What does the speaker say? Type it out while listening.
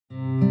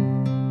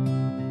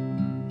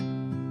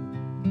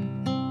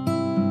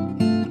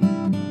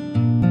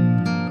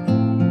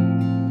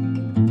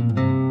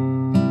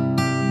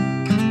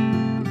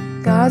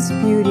God's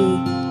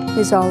beauty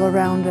is all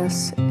around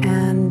us,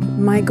 and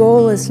my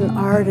goal as an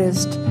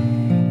artist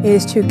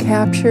is to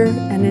capture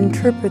and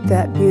interpret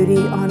that beauty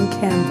on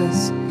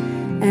canvas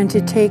and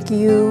to take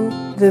you,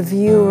 the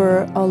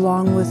viewer,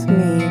 along with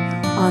me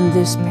on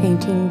this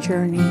painting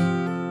journey.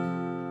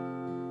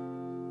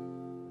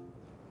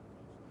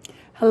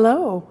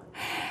 Hello,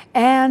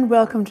 and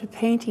welcome to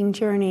Painting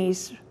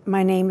Journeys.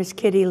 My name is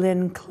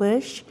Lynne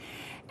Klich,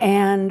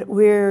 and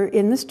we're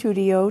in the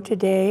studio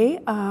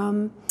today.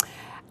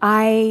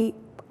 I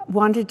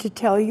wanted to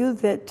tell you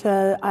that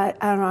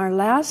on our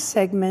last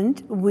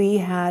segment, we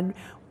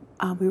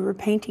were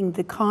painting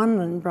the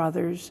Conlon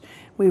brothers.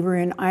 We were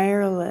in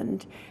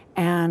Ireland,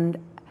 and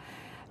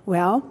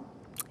well,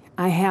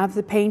 I have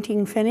the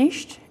painting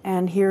finished,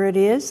 and here it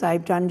is.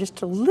 I've done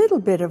just a little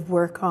bit of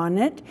work on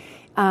it.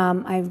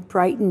 I've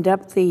brightened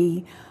up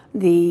the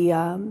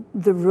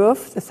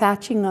roof, the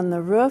thatching on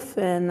the roof,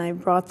 and I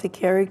brought the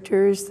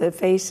characters, the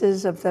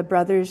faces of the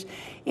brothers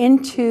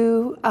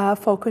into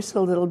focus a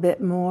little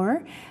bit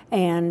more,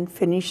 and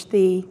finished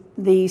the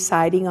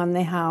siding on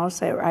the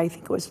house. I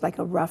think it was like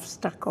a rough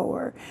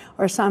stucco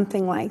or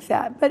something like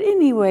that. But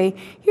anyway,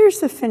 here's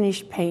the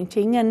finished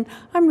painting, and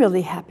I'm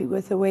really happy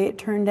with the way it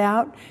turned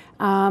out,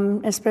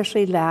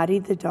 especially Laddie,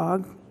 the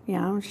dog.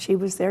 Yeah, she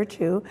was there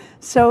too.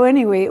 So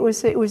anyway, it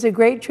was a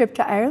great trip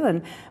to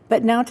Ireland.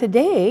 But now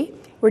today,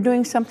 we're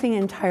doing something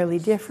entirely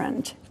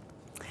different.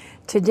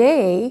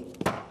 Today,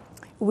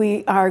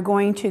 we are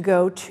going to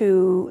go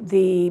to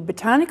the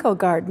Botanical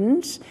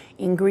Gardens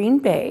in Green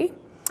Bay,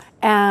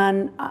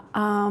 and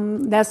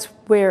that's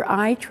where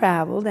I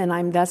traveled,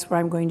 and that's where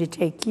I'm going to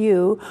take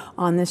you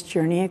on this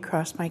journey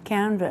across my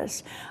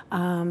canvas.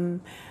 I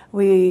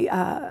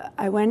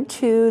went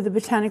to the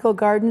Botanical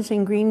Gardens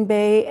in Green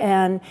Bay,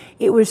 and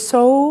it was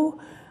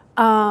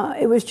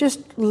it was just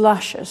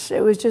luscious.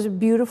 It was just a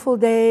beautiful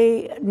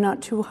day,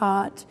 not too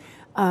hot.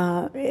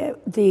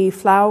 The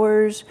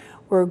flowers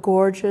were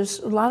gorgeous.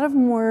 A lot of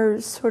them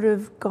were sort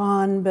of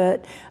gone,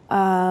 but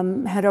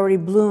had already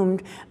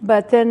bloomed.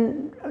 But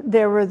then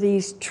there were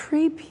these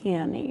tree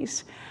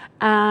peonies,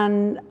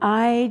 and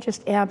I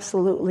just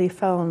absolutely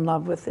fell in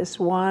love with this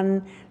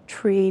one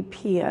tree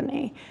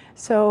peony.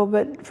 So,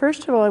 but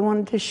first of all, I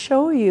wanted to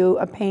show you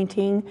a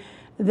painting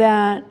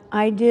that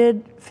I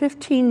did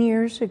 15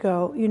 years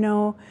ago. You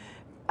know,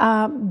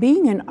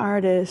 being an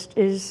artist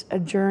is a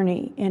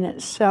journey in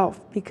itself,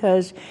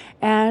 because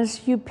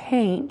as you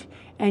paint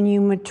and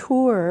you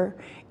mature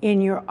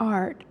in your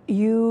art,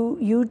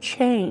 you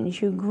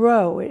change, you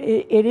grow.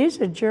 It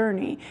is a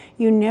journey.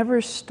 You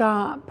never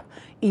stop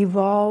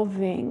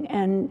evolving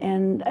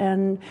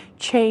and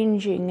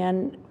changing,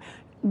 and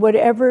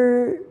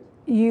whatever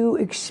you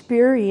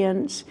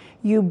experience,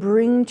 you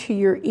bring to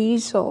your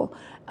easel.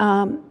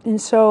 And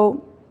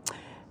so,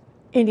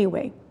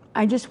 anyway,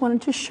 I just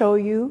wanted to show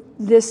you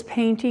this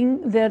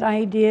painting that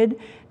I did.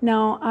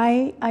 Now,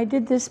 I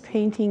did this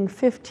painting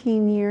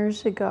 15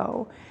 years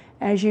ago.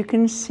 As you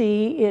can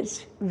see,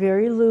 it's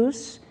very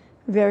loose,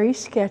 very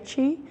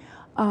sketchy.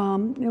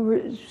 There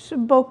was a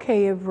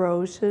bouquet of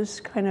roses,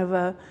 kind of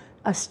a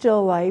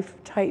still life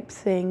type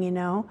thing, you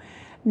know.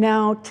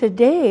 Now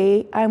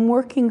today, I'm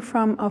working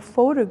from a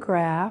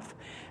photograph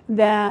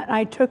that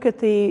I took at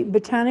the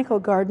Botanical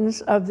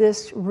Gardens of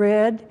this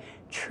red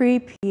tree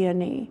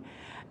peony.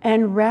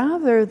 And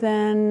rather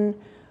than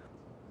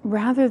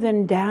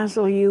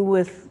dazzle you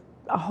with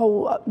a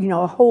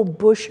whole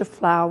bush of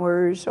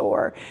flowers,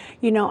 or,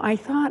 I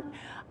thought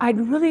I'd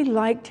really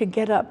like to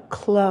get up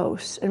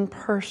close and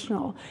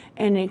personal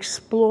and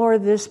explore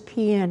this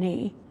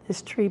peony,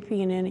 this tree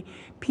peony,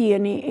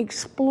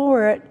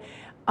 explore it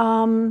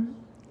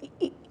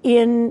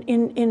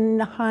in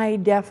high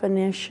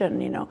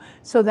definition,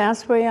 So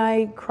that's why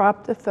I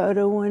cropped the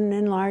photo and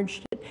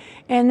enlarged it.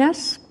 And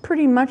that's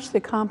pretty much the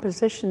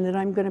composition that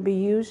I'm going to be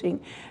using.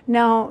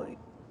 Now,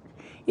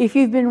 if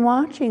you've been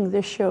watching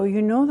this show,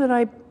 you know that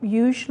I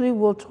usually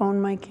will tone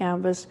my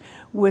canvas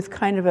with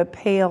kind of a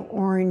pale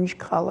orange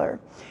color.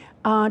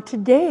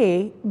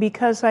 Today,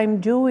 because I'm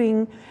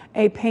doing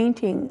a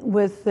painting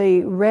with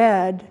the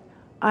red,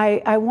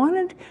 I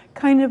wanted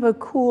kind of a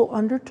cool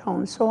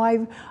undertone, so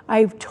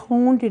I've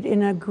toned it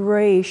in a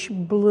grayish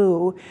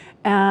blue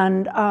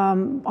and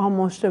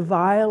almost a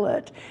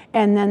violet,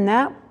 and then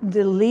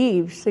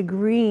the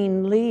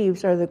green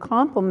leaves are the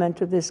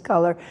complement of this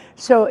color,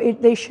 so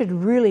they should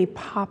really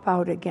pop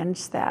out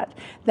against that.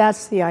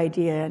 That's the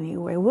idea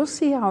anyway. We'll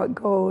see how it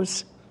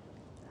goes.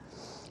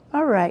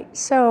 All right,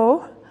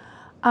 so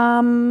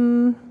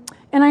and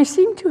I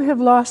seem to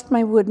have lost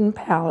my wooden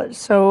palette,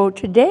 so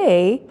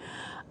today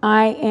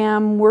I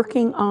am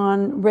working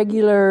on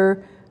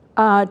regular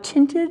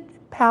tinted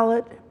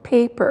palette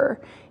paper.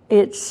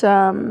 It's,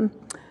 I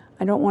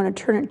don't want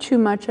to turn it too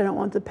much, I don't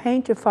want the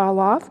paint to fall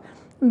off,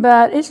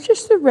 but it's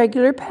just the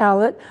regular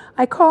palette.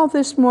 I call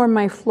this more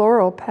my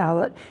floral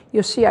palette.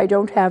 You'll see I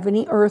don't have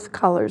any earth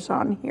colors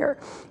on here.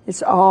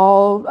 It's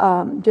all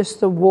just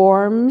the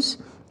warms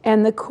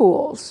and the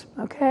cools,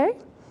 okay?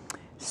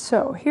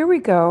 So here we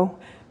go.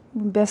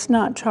 Best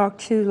not talk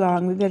too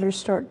long, we better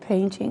start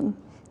painting.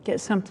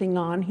 get something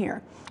on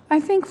here. I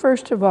think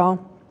first of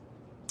all,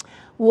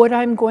 what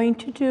I'm going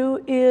to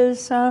do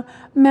is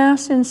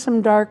mass in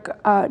some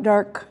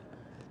dark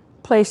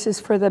places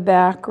for the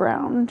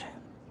background.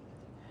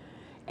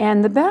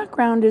 And the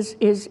background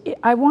is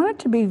I want it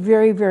to be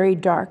very, very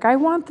dark. I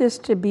want this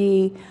to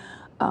be,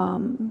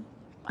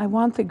 I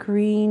want the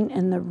green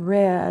and the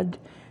red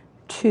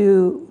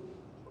to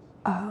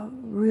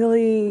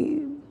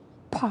really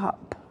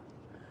pop.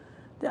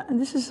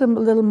 This is a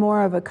little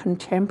more of a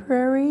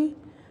contemporary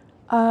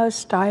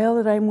style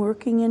that I'm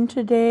working in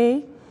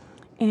today.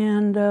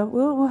 And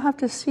we'll have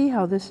to see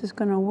how this is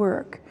going to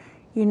work.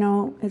 You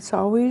know, it's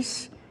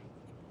always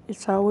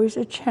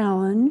a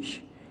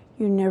challenge.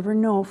 You never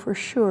know for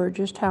sure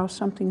just how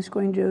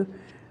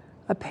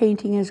a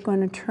painting is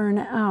going to turn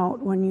out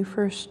when you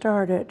first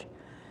start it.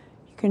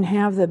 You can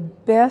have the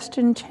best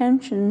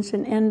intentions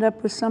and end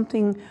up with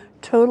something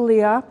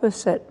totally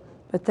opposite,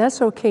 but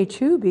that's okay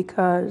too,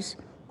 because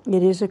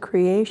it is a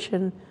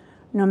creation,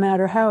 no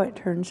matter how it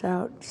turns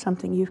out,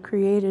 something you've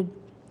created,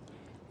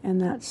 and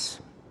that's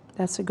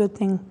a good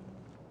thing.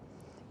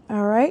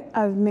 All right,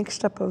 I've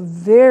mixed up a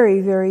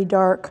very, very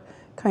dark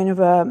kind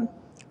of a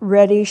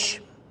reddish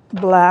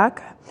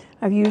black.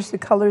 I've used the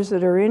colors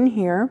that are in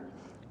here,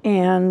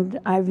 and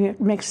I've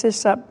mixed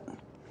this up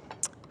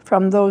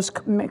from those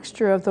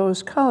mixture of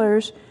those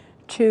colors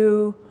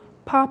to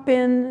pop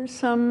in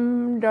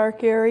some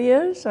dark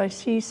areas. I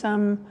see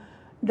some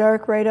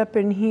dark right up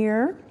in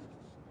here.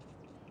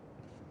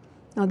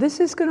 Now this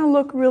is going to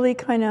look really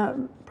kind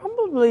of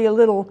probably a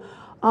little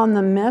on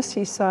the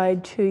messy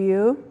side to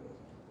you.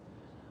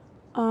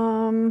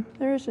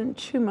 There isn't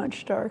too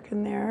much dark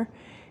in there.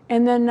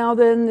 And then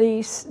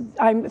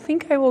I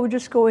think I will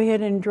just go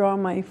ahead and draw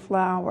my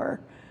flower.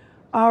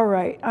 All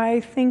right, I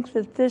think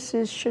that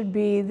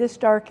this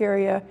dark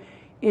area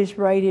is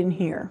right in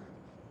here.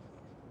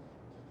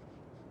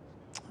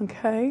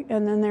 Okay,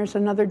 and then there's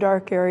another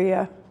dark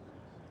area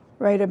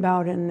right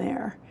about in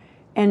there.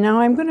 And now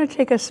I'm going to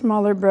take a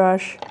smaller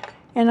brush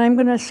and I'm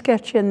going to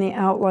sketch in the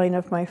outline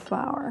of my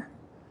flower.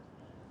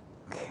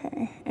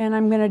 Okay, and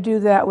I'm going to do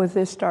that with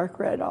this dark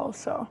red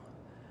also.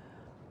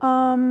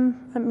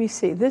 Let me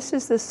see, this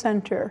is the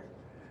center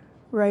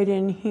right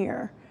in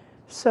here.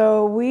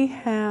 So we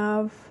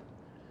have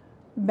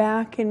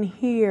back in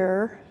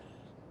here,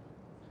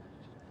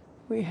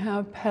 we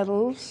have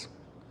petals.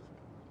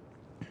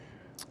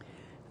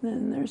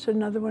 Then there's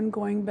another one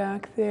going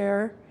back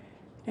there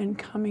and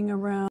coming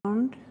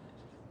around.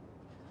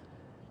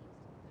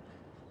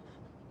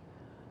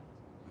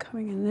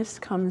 And this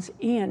comes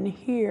in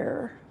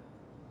here.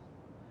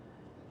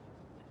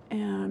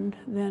 And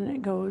then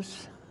it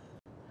goes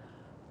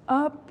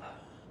up.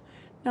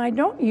 Now I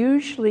don't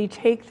usually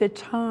take the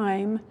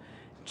time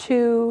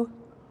to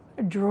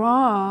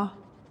draw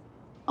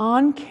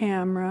on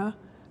camera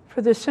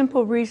for the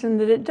simple reason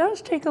that it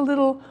does take a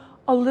little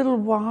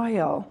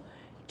while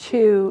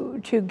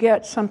to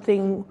get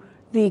something,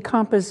 the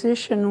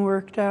composition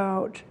worked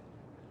out,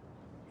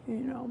 you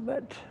know,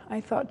 but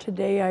I thought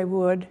today I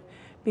would,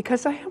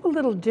 because I have a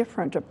little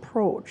different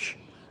approach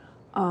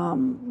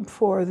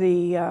for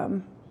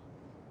the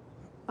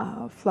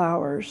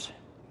flowers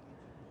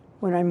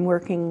when I'm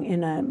working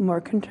in a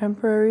more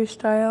contemporary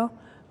style,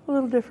 a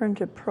little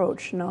different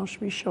approach, and I'll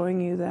be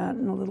showing you that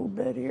in a little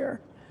bit here.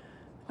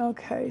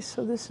 Okay,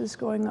 so this is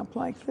going up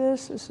like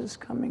this is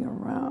coming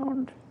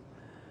around.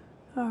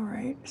 All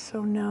right,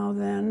 so now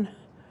then,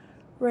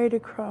 right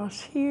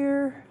across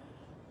here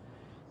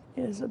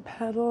is a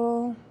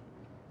petal.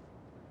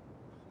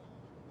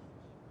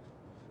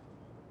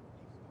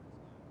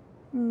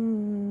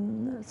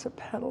 That's a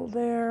petal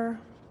there.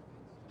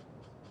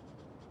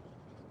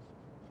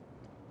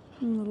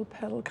 A little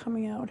petal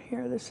coming out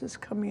here. This is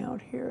coming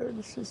out here.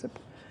 This is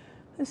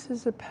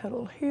a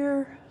petal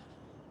here.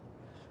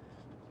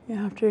 You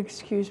have to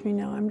excuse me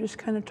now. I'm just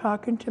kind of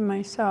talking to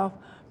myself.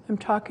 I'm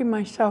talking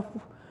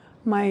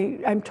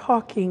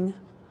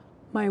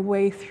my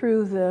way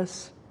through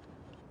this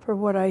for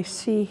what I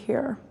see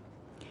here.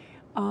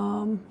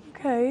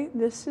 Okay,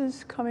 this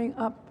is coming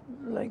up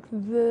like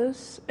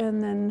this,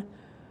 and then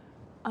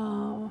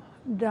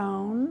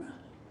down,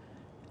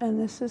 and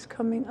this is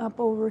coming up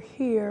over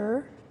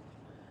here,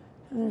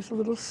 and there's a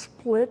little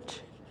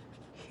split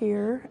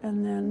here,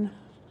 and then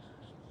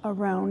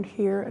around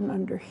here and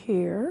under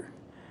here.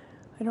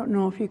 I don't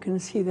know if you can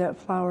see that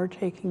flower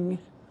taking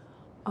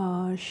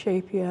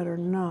shape yet or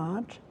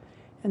not.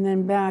 And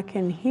then back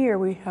in here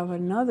we have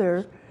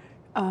another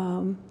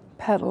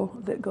petal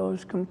that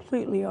goes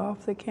completely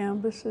off the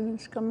canvas, and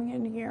it's coming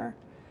in here.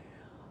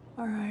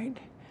 All right.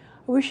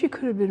 I wish you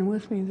could have been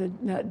with me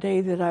that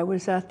day that I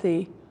was at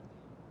the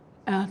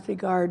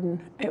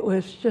garden. It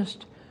was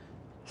just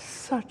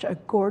such a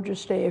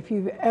gorgeous day. If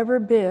you ever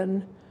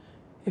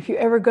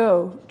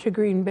go to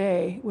Green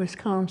Bay,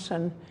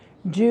 Wisconsin,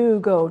 do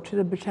go to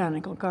the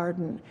Botanical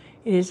Garden.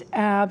 It is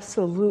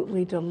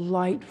absolutely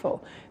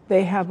delightful.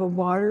 They have a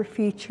water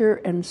feature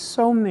and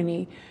so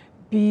many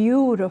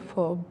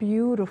beautiful,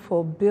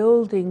 beautiful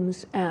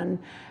buildings and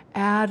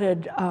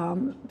added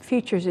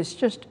features. It's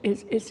just,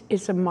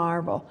 it's a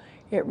marvel.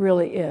 It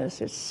really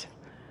is. It's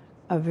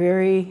a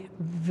very,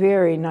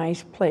 very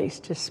nice place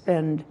to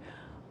spend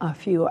a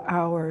few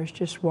hours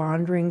just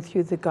wandering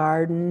through the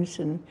gardens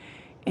and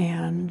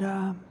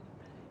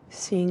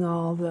seeing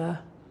all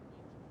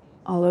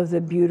of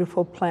the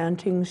beautiful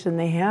plantings, and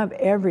they have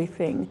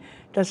everything.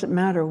 Doesn't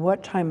matter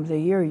what time of the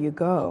year you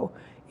go,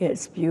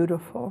 it's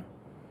beautiful.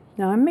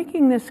 Now I'm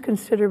making this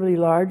considerably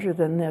larger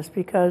than this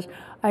because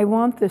I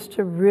want this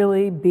to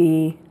really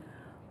be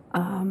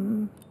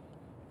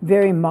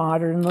very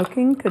modern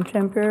looking,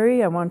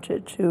 contemporary. I want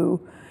it to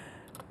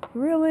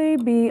really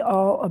be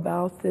all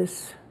about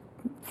this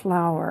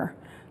flower.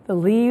 The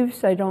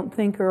leaves I don't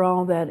think are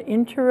all that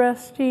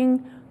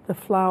interesting. The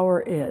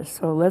flower is.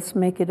 So let's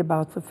make it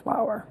about the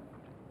flower.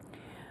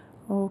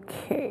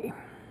 Okay.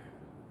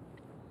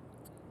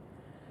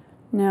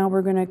 Now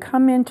we're going to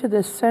come into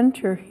the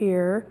center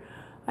here.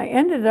 I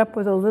ended up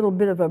with a little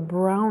bit of a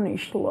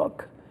brownish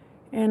look,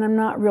 and I'm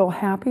not real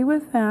happy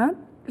with that.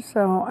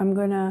 So I'm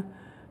going to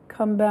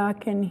come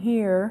back in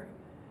here,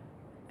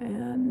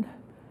 and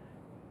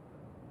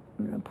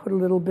I'm going to put a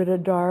little bit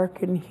of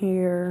dark in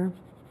here.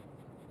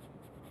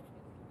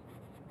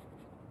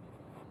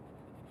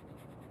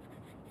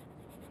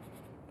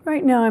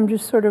 Right now I'm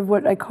just sort of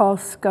what I call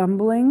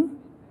scumbling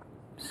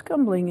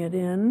it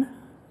in.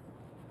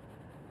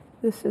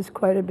 This is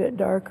quite a bit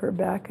darker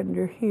back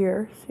under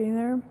here. See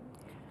there?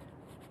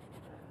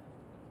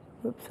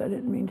 Oops, I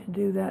didn't mean to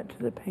do that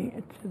to the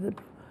paint, to the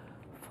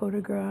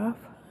photograph.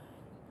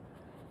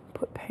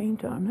 Put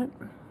paint on it.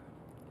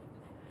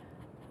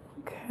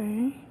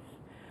 Okay.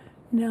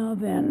 Now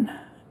then,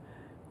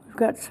 we've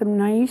got some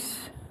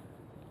nice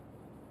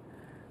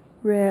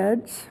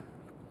reds.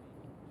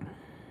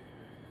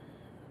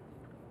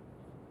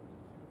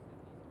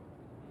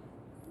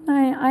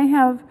 I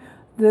have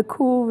the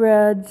cool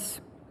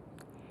reds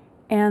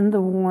and the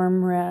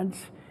warm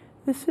reds.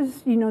 This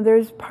is, you know,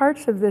 there's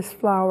parts of this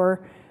flower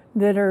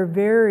that are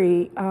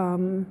very,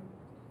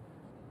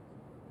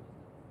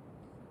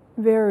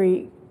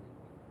 very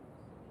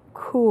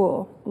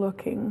cool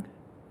looking.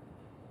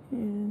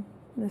 And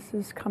this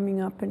is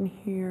coming up in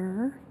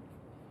here.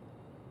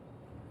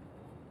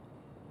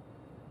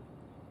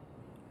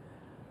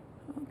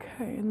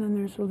 Okay, and then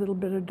there's a little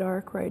bit of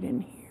dark right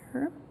in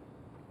here.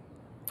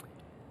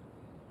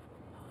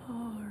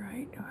 All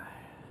right,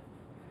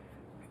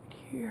 right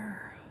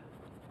here,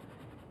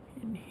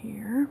 in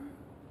here.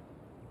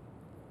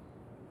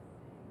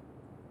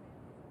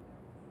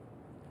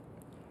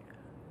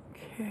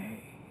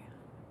 Okay.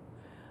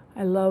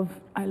 I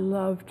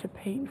love to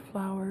paint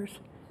flowers.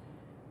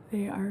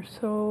 They are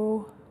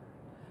so,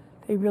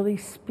 they really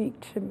speak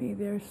to me.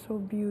 They're so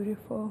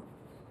beautiful.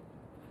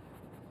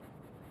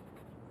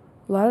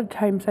 A lot of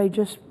times I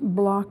just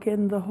block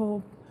in the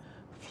whole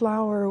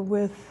flower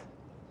with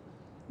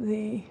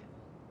the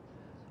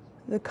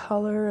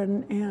color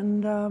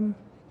and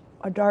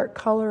a dark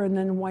color and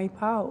then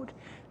wipe out.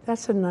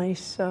 That's a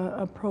nice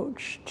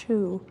approach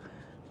too.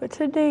 But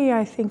today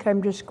I think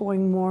I'm just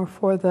going more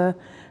for the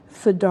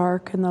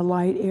dark and the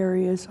light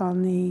areas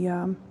on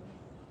the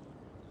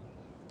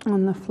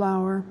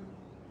flower.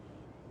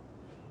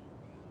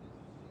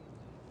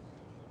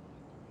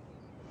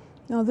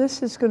 Now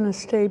this is going to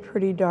stay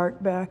pretty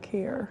dark back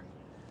here.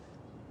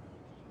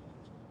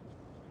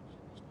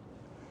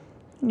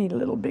 Need a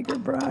little bigger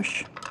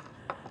brush.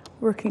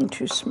 Working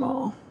too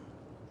small.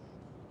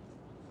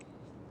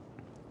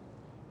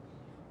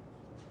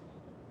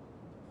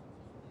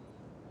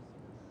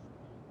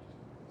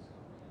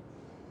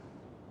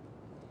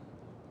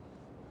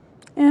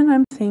 And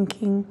I'm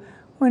thinking,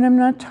 when I'm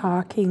not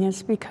talking,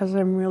 it's because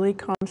I'm really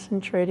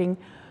concentrating.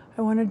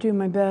 I want to do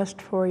my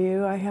best for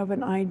you. I have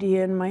an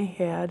idea in my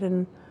head,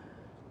 and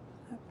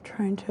I'm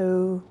trying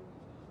to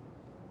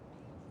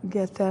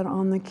get that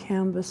on the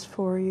canvas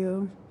for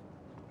you.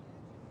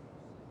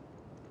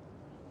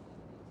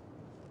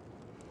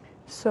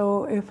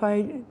 So if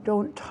I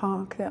don't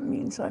talk, that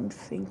means I'm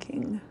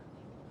thinking.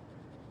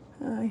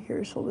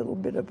 Here's a little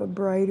bit of a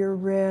brighter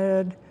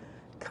red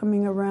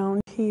coming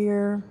around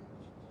here.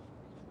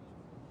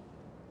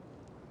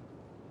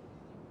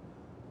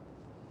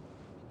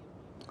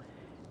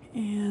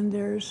 And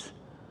there's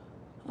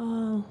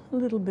a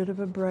little bit of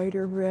a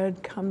brighter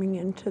red coming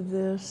into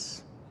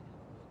this,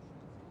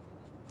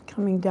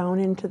 coming down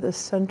into the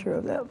center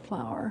of that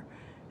flower.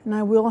 And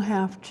I will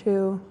have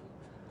to,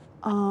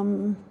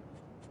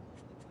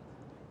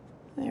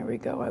 there we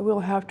go, I will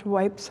have to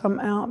wipe some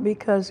out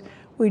because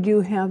we do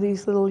have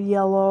these little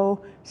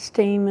yellow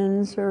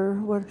stamens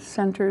or what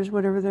centers,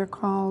 whatever they're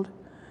called.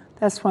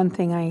 That's one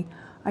thing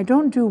I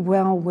don't do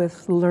well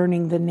with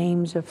learning the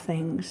names of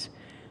things.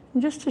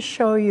 And just to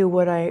show you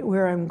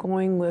where I'm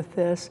going with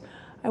this,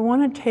 I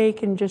want to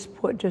take and just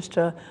put just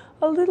a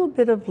little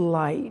bit of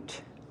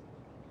light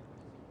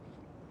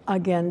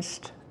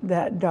against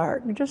that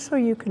dark, just so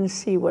you can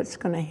see what's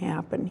going to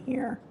happen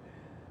here.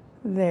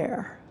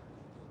 There.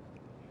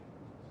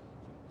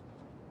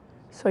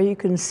 So you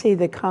can see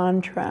the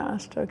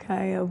contrast,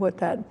 okay, of what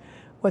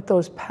what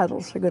those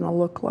petals are going to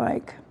look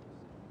like.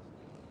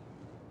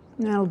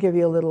 And that'll give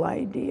you a little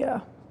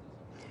idea.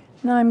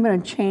 Now I'm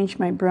going to change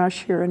my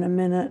brush here in a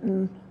minute,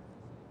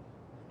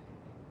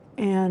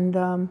 and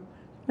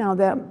now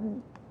that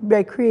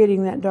by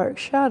creating that dark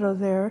shadow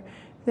there,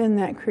 then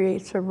that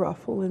creates a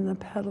ruffle in the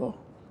petal.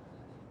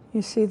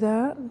 You see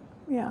that?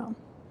 Yeah,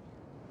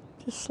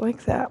 just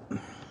like that.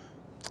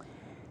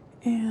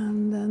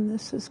 And then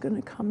this is going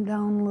to come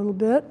down a little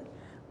bit.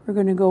 We're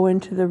going to go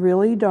into the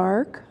really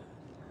dark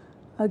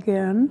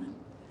again,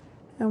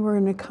 and we're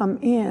going to come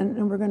in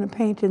and we're going to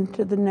paint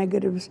into the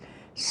negative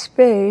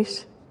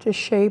space to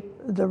shape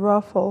the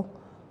ruffle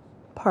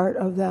part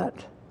of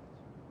that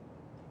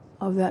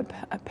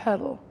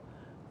petal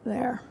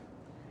there.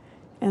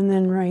 And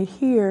then right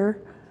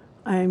here,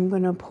 I'm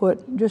going to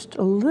put just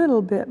a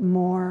little bit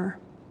more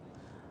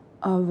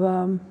of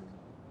a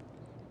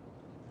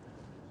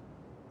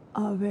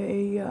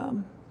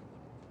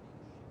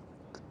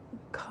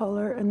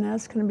color, and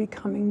that's going to be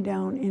coming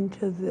down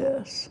into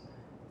this,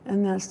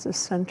 and that's the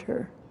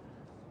center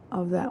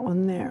of that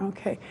one there.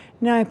 Okay,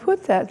 now I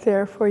put that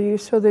there for you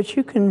so that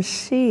you can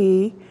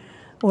see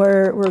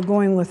where we're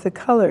going with the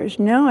colors.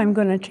 Now I'm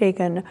going to take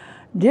a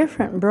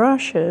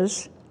brush,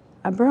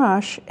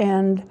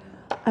 and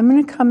I'm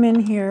going to come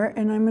in here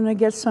and I'm going to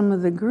get some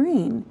of the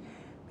green,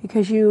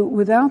 because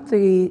without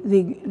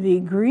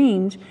the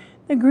greens,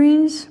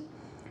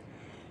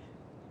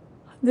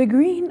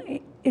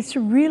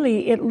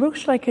 it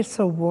looks like it's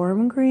a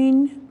warm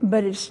green,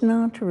 but it's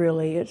not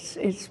really.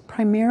 It's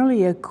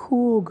primarily a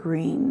cool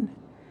green.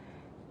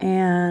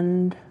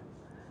 And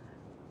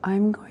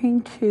I'm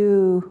going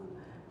to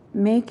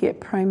make it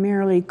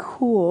primarily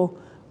cool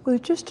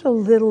with just a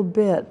little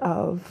bit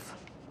of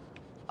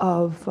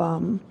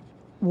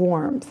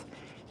warmth.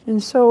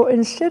 And so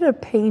instead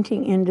of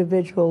painting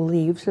individual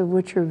leaves, of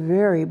which are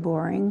very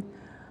boring,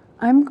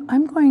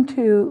 I'm going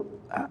to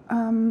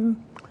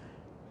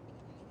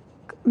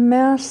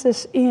mass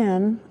this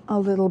in a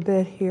little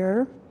bit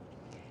here,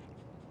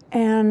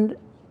 and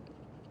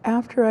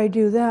after I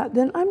do that,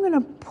 then I'm going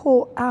to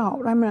pull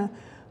out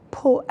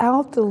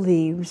the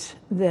leaves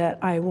that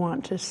I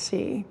want to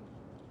see.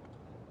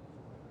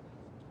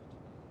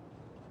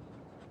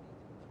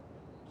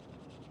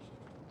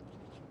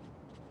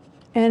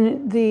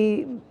 And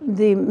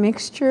the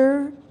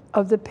mixture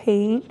of the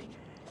paint,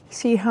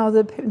 see how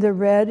the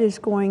red is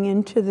going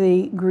into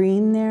the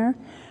green there?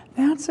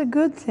 That's a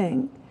good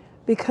thing,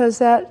 because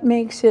that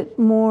makes it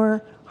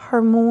more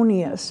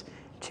harmonious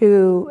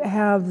to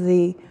have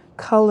the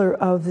color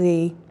of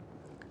the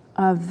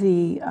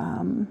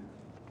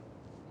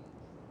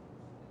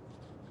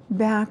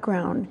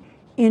background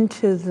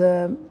into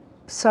the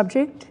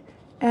subject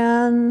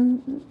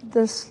and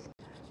this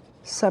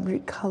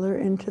subject color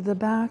into the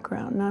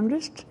background. Now I'm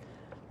just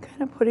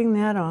kind of putting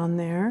that on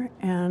there,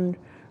 and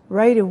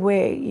right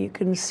away you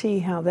can see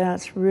how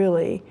that's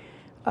really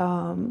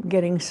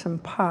getting some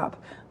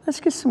pop. Let's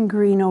get some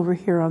green over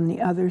here on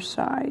the other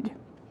side.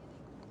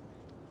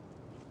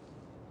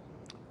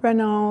 Right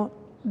now,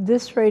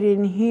 this right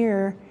in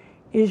here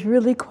is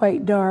really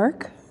quite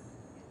dark.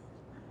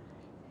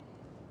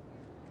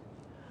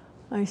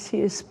 I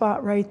see a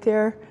spot right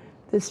there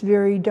that's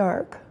very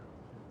dark,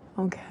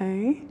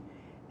 okay?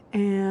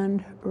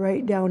 And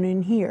right down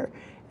in here.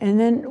 And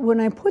then when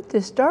I put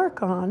this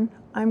dark on,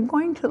 I'm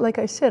going to, like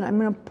I said, I'm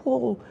going to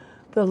pull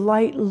the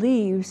light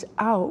leaves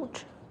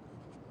out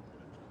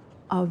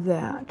of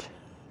that.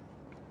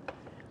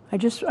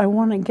 I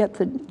want to get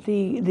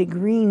the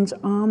greens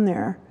on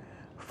there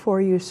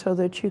for you so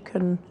that you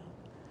can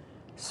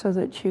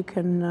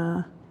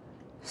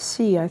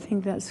see. I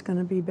think that's going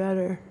to be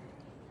better.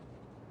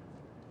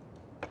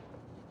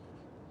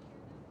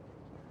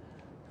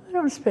 I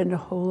don't spend a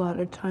whole lot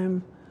of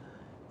time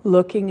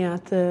looking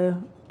at the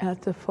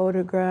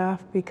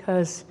photograph,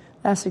 because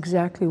that's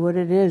exactly what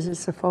it is.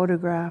 It's a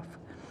photograph.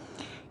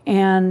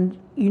 And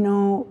you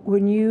know,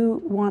 when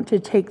you want to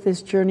take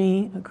this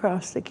journey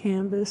across the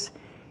canvas,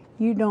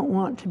 you don't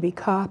want to be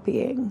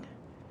copying.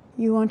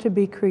 You want to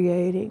be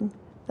creating.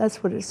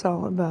 That's what it's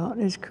all about,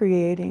 is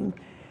creating.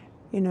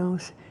 You know,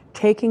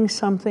 taking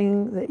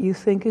something that you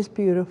think is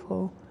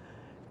beautiful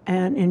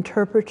and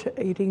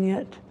interpreting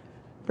it,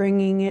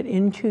 bringing it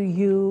into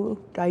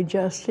you,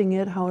 digesting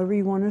it, however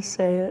you want to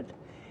say it,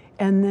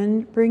 and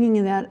then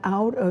bringing that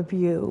out of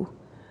you,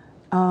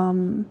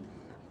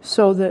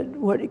 so that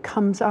what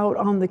comes out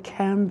on the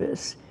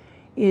canvas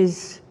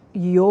is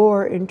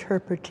your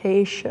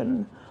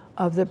interpretation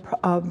of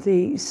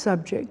the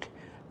subject,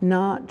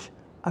 not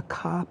a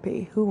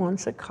copy. Who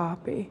wants a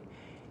copy?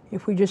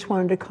 If we just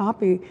wanted to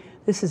copy,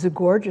 this is a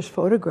gorgeous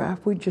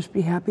photograph, we'd just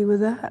be happy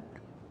with that.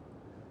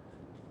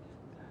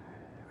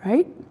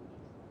 Right?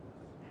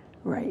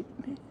 Right.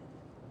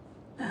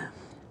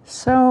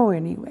 So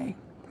anyway,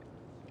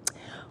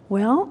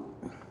 well,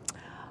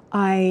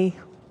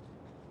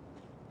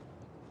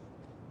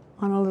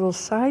 on a little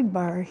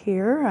sidebar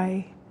here,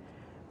 I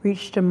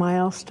reached a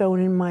milestone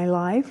in my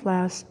life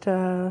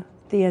the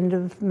end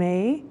of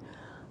May.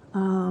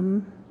 I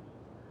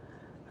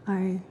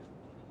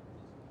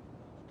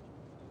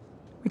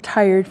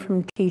retired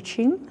from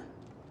teaching.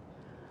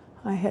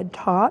 I had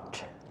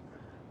taught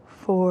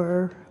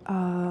for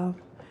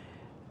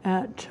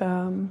at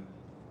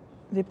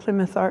the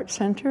Plymouth Art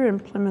Center in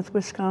Plymouth,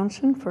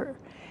 Wisconsin for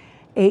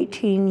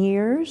 18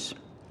 years,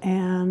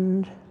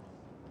 and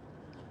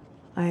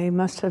I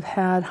must have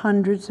had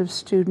hundreds of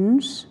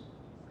students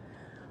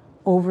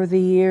over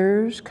the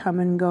years come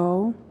and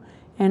go.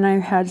 And I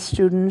had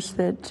students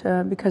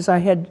that, because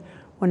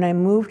when I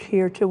moved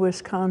here to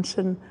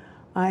Wisconsin,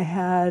 I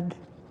had,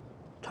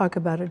 talk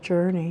about a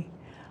journey,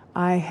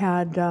 I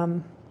had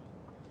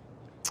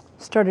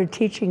started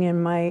teaching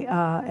in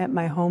at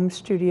my home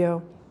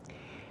studio.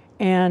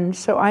 And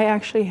so I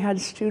actually had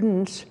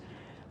students,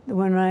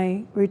 when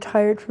I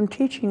retired from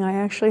teaching, I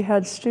actually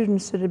had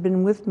students that had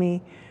been with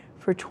me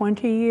for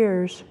 20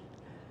 years.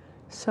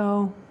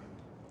 So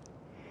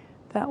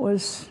that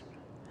was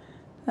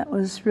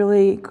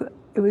really,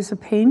 it was a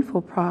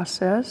painful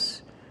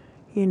process,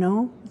 you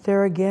know.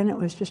 There again, it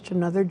was just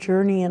another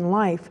journey in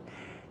life.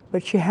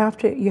 But you have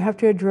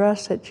to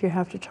address it, you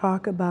have to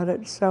talk about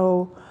it.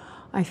 So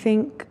I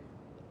think,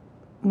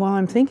 while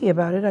I'm thinking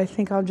about it, I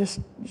think I'll just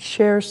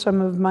share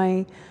some of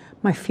my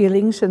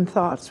feelings and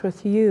thoughts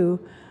with you.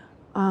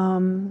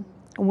 When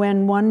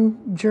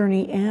one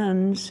journey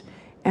ends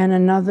and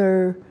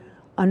another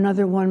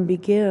one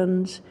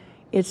begins,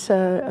 it's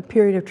a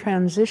period of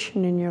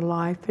transition in your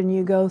life, and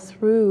you go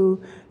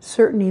through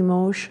certain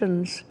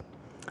emotions.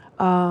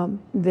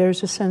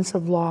 There's a sense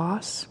of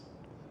loss,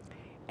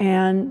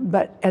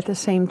 but at the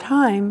same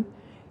time,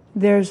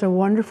 there's a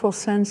wonderful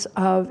sense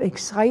of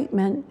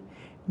excitement,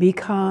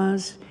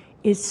 because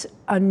it's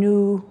a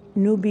new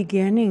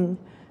beginning,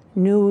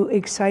 new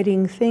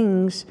exciting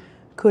things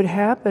could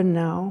happen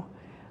now.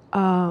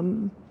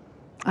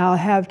 I'll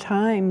have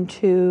time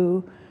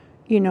to,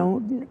 you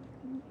know,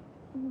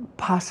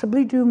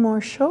 possibly do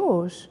more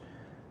shows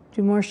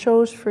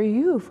for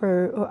you,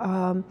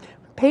 for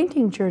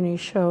painting journey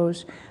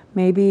shows.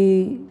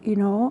 Maybe, you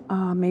know,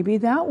 maybe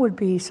that would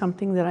be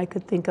something that I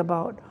could think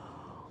about.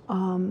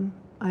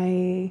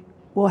 I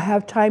will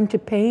have time to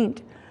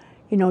paint,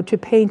 you know, to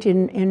paint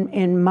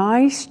in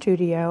my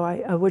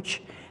studio,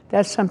 which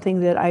that's something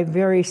that I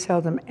very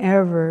seldom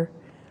ever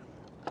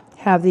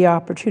have the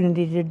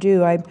opportunity to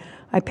do.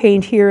 I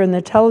paint here in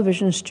the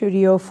television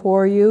studio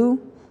for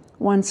you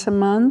once a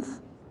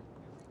month,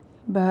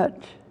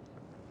 but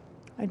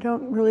I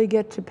don't really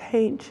get to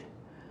paint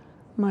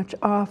much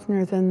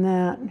oftener than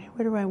that.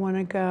 Where do I want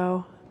to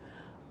go?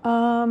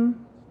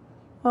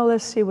 Well,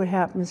 let's see what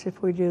happens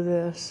if we do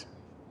this.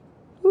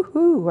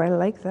 Woohoo, I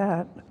like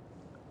that.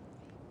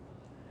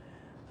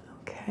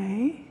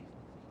 Okay.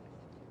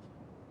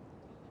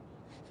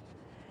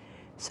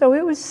 So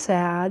it was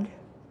sad.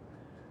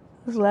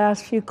 Those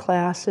last few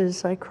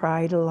classes, I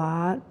cried a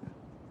lot.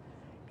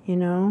 You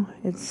know,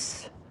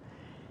 it's,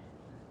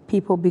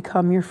 people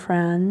become your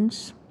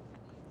friends.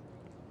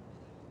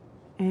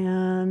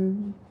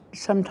 And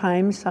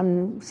sometimes,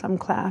 some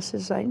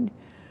classes, I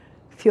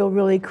feel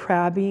really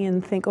crabby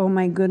and think, oh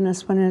my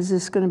goodness, when is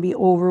this going to be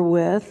over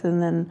with?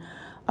 And then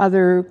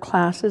other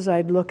classes,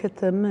 I'd look at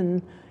them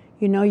and,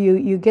 you know,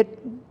 you get,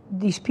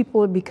 these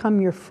people have become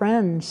your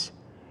friends.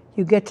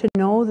 You get to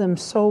know them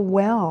so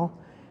well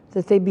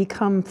that they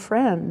become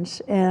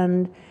friends,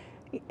 and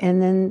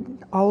then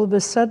all of a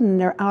sudden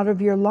they're out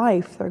of your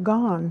life, they're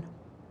gone.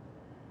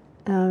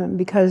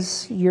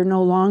 Because you're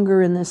no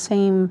longer in the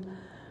same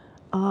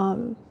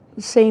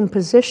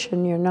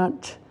position. You're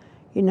not,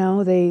 you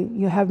know,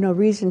 you have no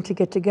reason to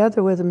get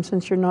together with them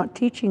since you're not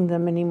teaching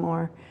them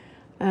anymore.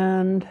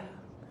 And,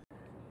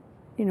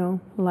 you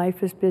know,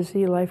 life is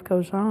busy, life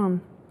goes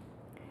on.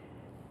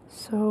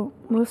 So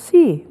we'll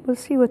see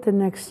what the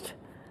next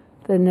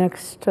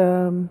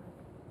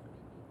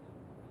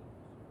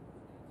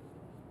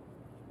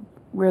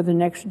where the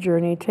next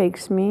journey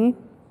takes me.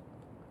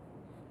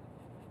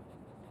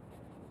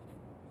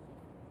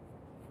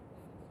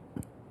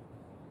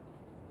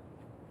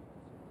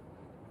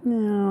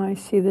 Now I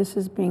see this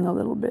as being a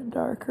little bit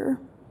darker.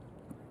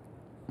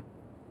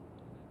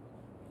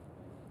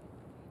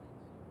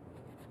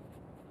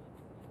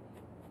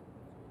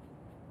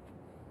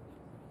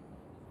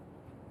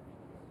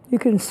 You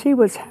can see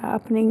what's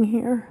happening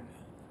here.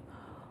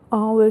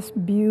 All this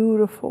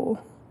beautiful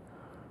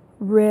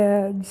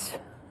reds.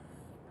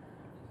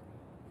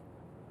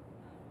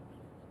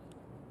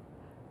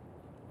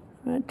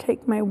 I'm going to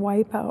take my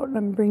wipe out, and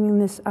I'm bringing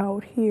this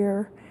out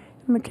here.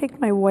 I'm going to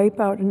take my wipe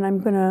out, and I'm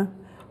going to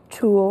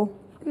tool,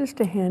 just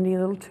a handy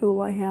little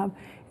tool I have,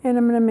 and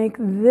I'm going to make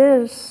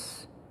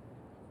this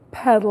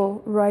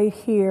petal right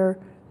here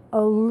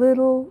a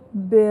little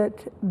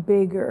bit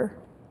bigger.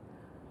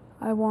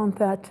 I want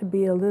that to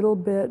be a little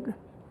bit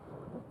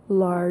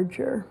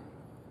larger.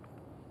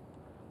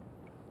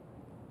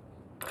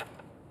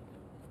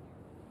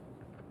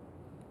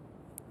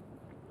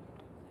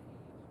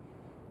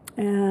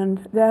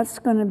 And that's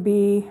going to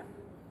be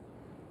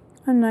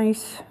a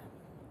nice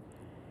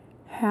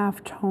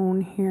half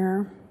tone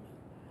here,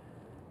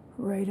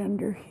 right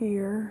under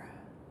here.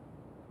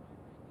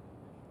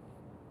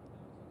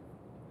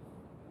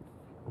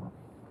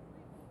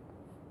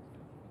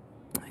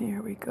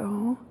 There we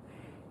go.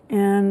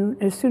 And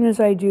as soon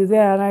as I do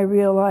that, I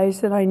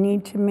realize that I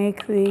need to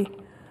make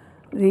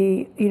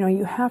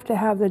you have to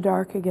have the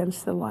dark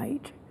against the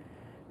light.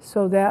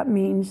 So that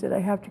means that I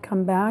have to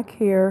come back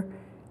here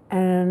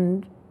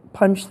and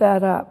punch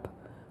that up.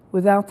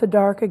 Without the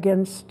dark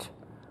against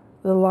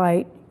the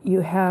light,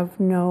 you have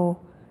no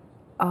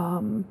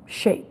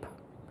shape.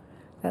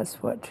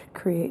 That's what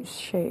creates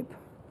shape.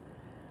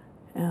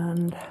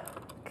 And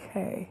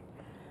okay,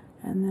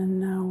 and then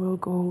now we'll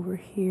go over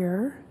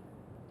here.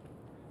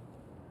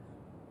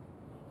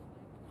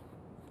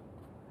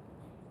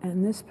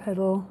 And this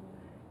petal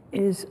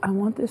is, I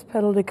want this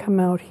petal to come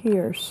out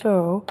here.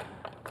 So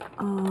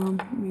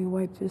let me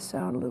wipe this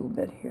out a little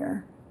bit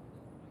here.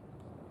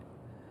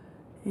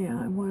 Yeah,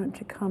 I want it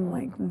to come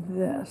like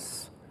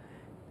this.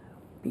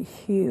 Be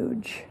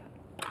huge.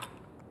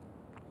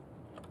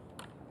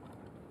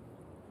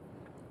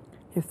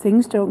 If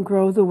things don't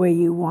grow the way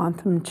you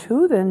want them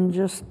to, then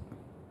just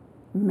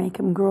make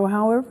them grow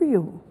however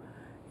you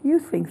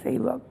think they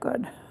look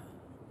good.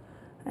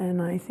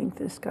 And I think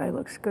this guy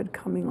looks good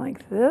coming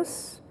like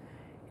this,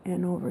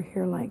 and over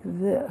here like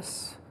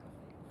this.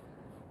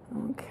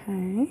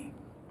 Okay.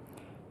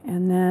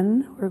 And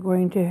then we're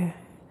going to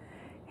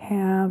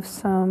have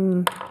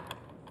some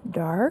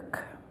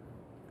dark.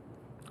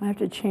 I have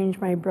to change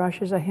my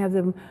brushes. I have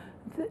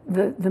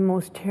the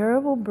most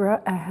terrible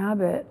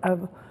habit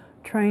of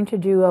trying to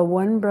do a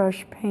one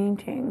brush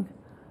painting.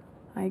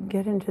 I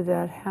get into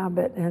that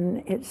habit,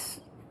 and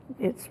it's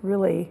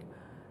really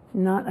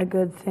not a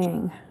good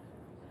thing.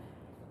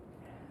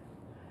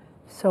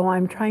 So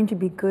I'm trying to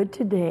be good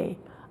today.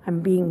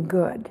 I'm being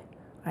good.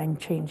 I'm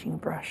changing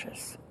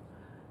brushes.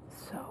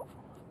 So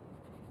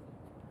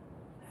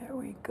there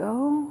we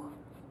go.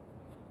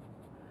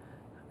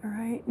 All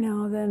right,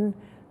 now then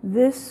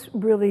this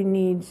really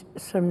needs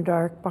some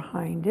dark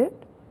behind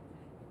it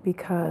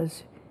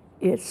because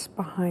it's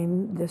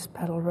behind this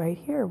petal right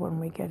here when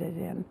we get it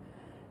in.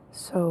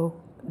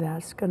 So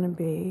that's going to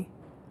be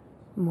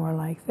more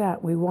like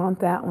that. We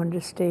want that one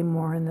to stay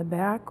more in the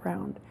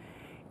background.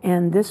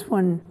 And this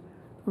one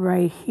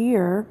right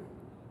here,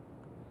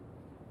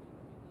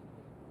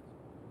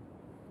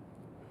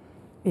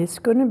 it's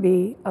going to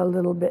be a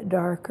little bit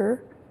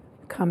darker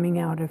coming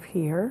out of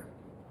here.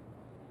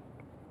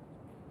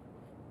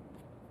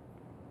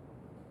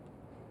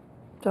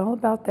 It's all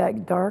about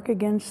that dark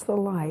against the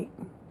light.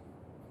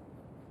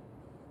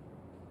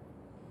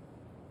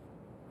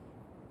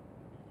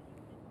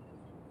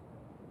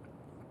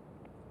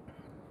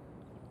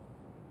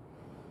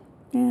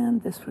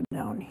 And this one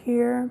down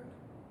here.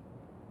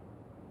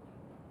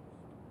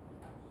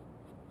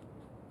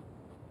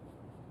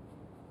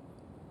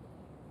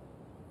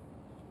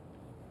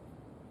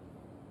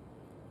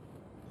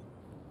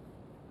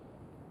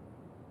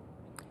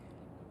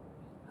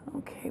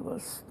 Okay,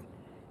 we'll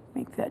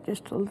make that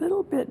just a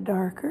little bit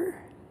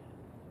darker.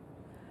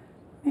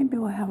 Maybe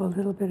we'll have a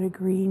little bit of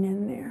green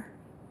in there.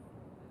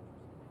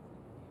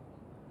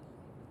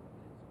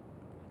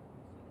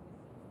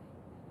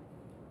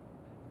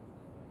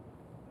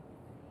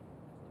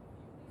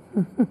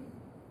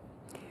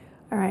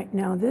 All right,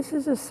 now this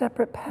is a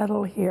separate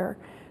petal here.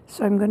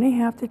 So I'm going to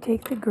have to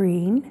take the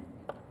green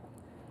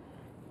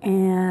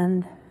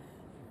and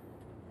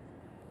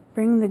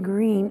bring the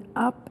green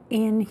up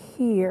in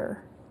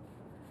here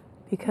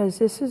because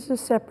this is a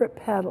separate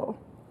petal.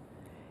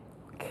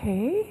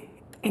 Okay,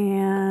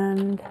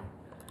 and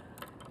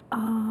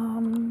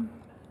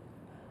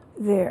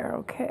there,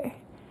 okay.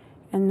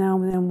 And now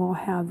then we'll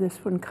have this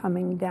one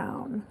coming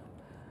down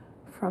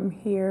from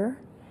here.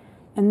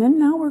 And then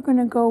now we're going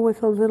to go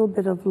with a little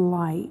bit of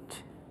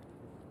light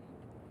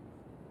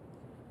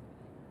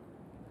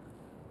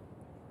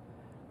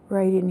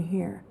right in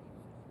here.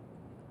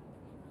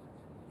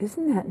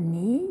 Isn't that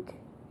neat?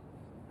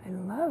 I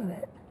love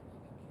it.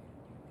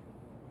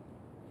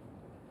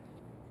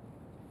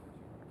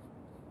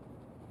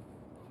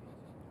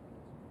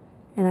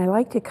 And I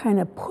like to kind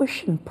of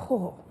push and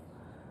pull.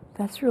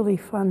 That's really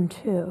fun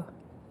too.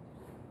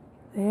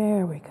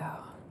 There we go.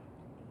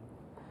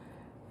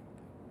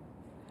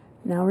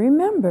 Now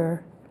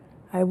remember,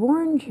 I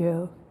warned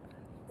you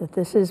that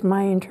this is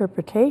my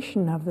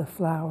interpretation of the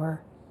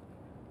flower.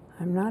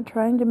 I'm not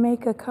trying to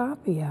make a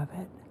copy of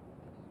it.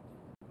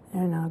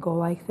 And I'll go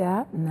like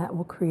that, and that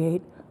will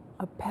create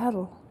a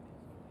petal.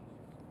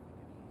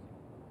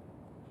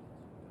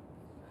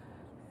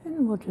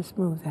 And we'll just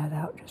move that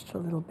out just a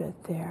little bit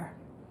there.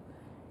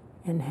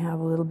 And have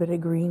a little bit of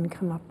green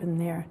come up in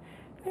there.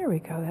 There we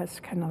go, that's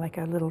kind of like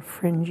a little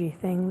fringy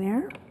thing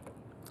there.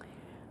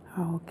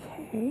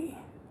 Okay.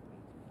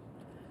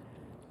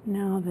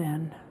 Now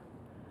then,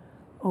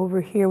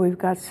 over here we've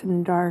got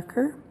some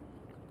darker.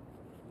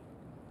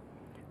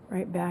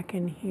 Right back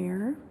in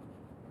here.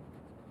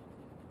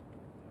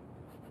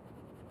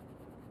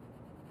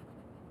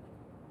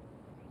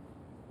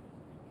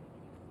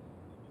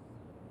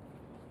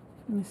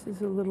 And this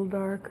is a little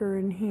darker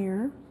in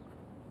here.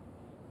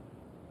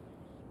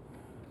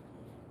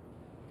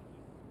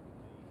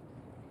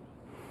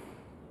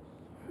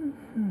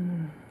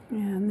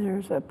 And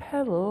there's a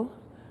petal.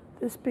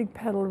 This big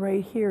petal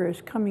right here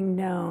is coming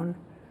down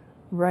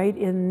right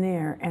in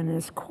there and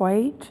is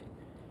quite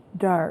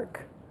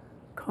dark,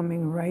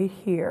 coming right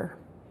here.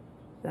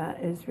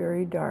 That is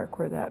very dark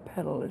where that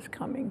petal is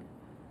coming.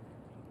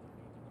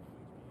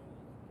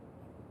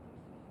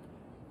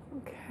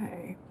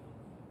 Okay.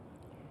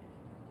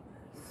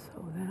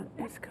 So that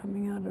is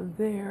coming out of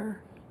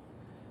there.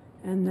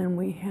 And then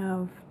we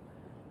have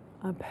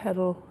a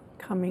petal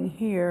coming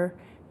here.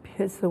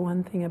 It's the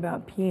one thing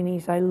about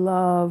peonies. I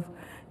love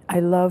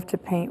to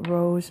paint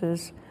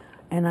roses,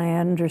 and I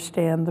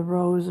understand the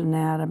rose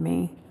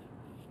anatomy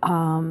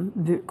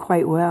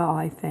quite well,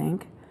 I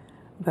think.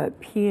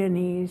 But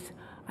peonies,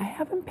 I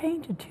haven't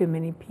painted too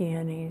many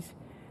peonies.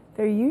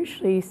 They're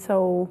usually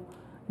so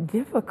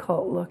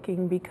difficult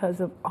looking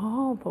because of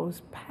all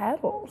those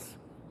petals.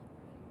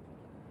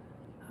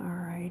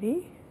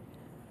 Alrighty,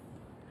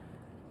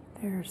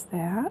 there's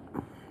that.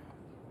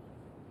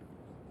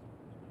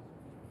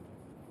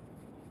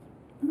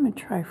 I'm going to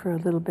try for a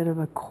little bit of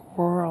a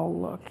coral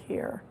look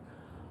here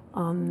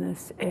on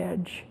this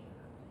edge,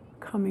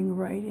 coming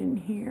right in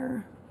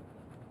here.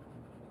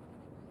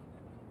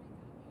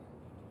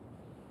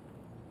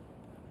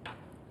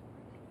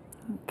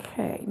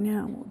 Okay,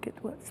 now we'll get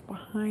what's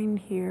behind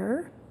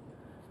here,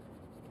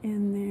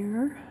 in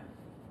there.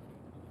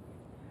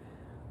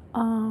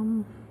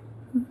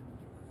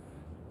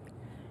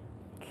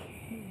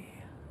 Okay,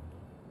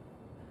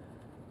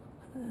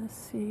 let's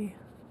see.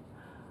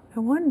 I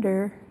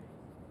wonder,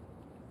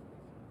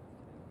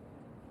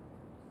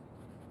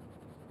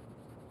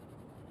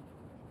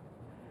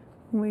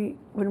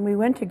 when we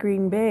went to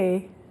Green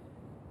Bay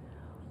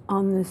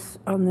on this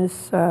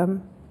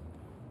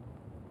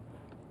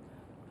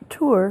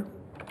tour,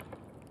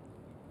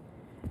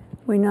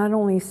 we not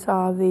only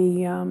saw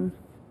the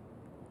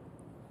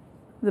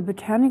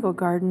botanical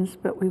gardens,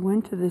 but we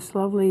went to this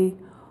lovely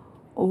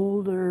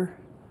older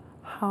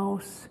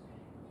house,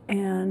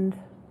 and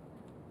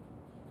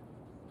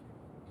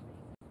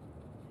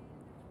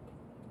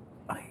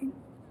I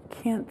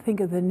can't think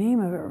of the name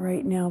of it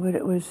right now, but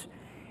it was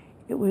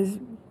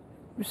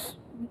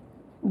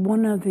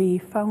one of the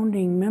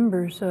founding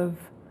members of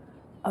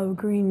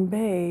Green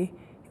Bay.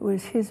 It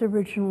was his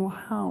original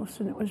house,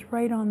 and it was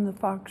right on the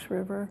Fox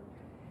River.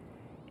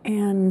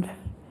 And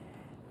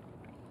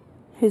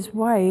his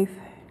wife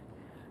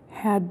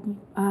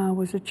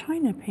was a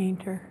china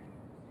painter,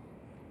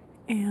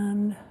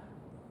 and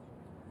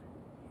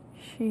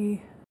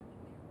she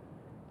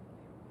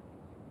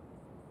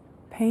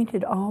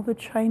painted all the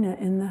china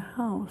in the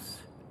house.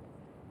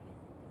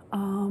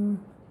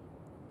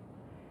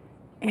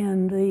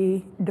 And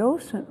the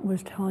docent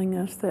was telling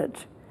us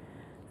that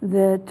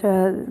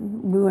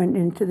we went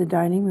into the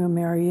dining room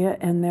area,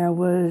 and there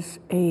was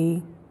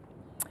a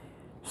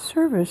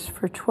service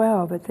for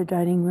 12 at the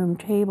dining room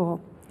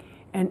table,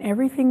 and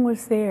everything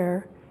was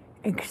there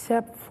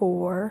except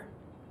for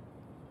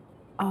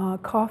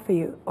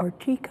coffee or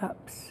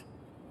teacups.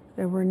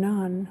 There were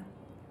none.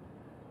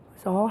 It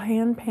was all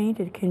hand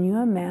painted. Can you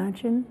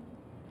imagine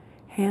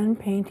hand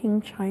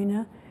painting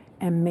china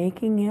and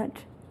making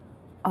it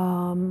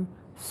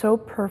so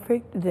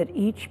perfect that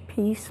each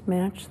piece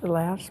matched the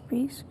last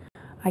piece?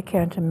 I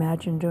can't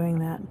imagine doing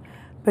that.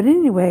 But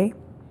anyway,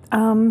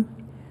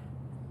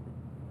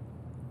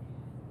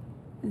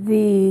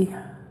 the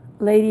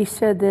lady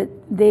said that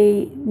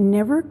they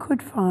never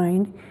could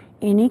find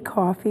any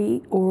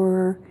coffee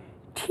or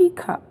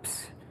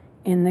teacups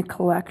in the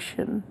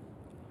collection.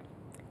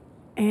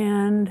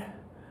 And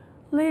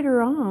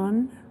later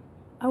on,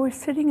 I was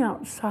sitting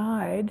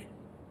outside,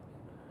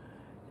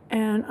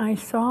 and I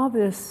saw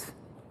this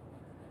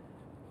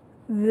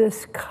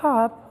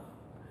cup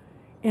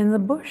in the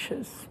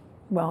bushes.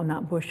 Well,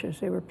 not bushes,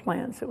 they were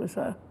plants. It was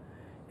a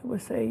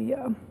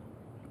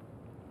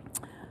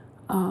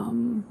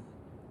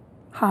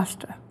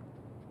hosta.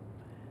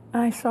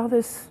 And I saw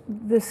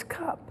this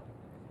cup.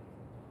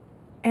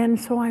 And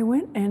so I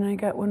went and I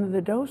got one of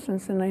the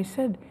docents, and I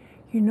said,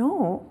 you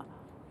know,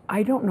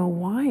 I don't know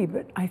why,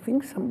 but I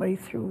think somebody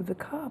threw a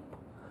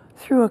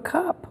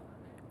cup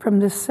from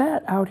the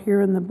set out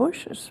here in the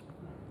bushes.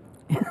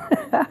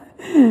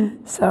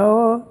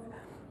 So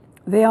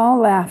they all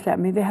laughed at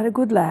me. They had a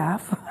good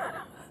laugh.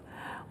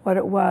 What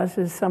it was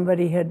is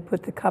somebody had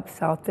put the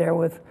cups out there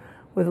with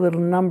little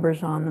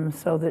numbers on them,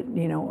 so that,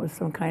 you know, it was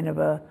some kind of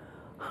a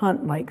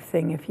hunt-like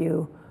thing. If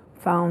you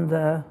found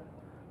the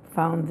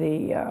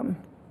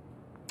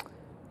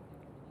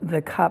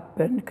cup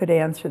and could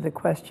answer the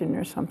question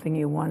or something,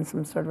 you won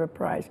some sort of a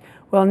prize.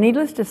 Well,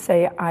 needless to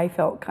say, I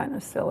felt kind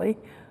of silly,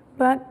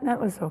 but that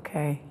was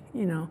okay.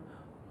 You know,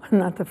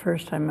 not the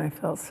first time I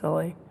felt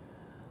silly.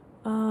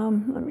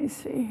 Let me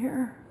see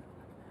here.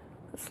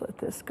 Let's let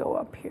this go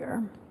up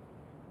here.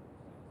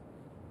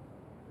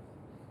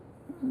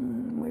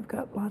 We've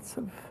got lots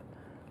of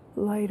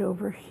light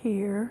over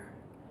here.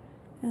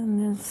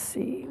 And let's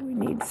see, we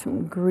need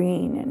some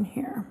green in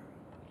here.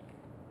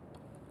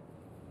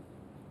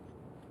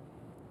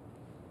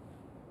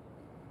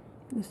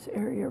 This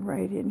area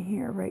right in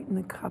here, right in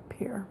the cup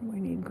here, we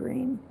need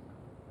green.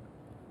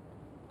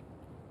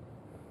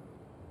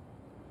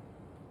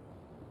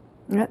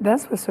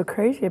 That's what's so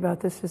crazy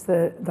about this is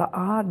the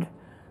odd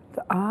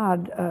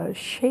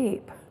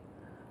shape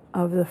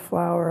of the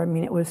flower. I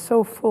mean, it was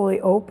so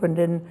fully opened,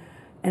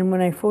 and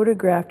when I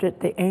photographed it,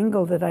 the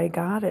angle that I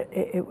got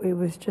it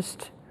was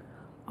just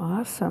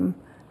awesome.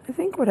 I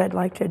think what I'd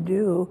like to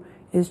do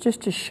is just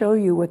to show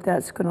you what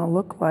that's going to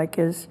look like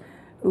is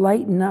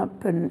lighten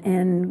up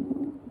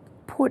and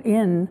put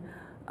in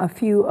a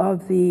few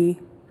of the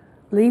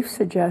leaf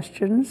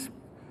suggestions.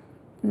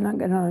 I'm not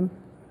going to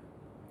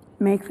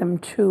make them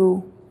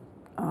too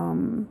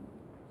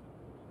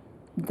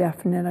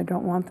definite. I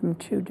don't want them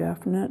too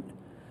definite,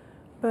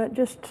 but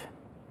just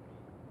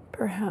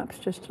perhaps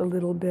just a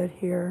little bit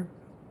here.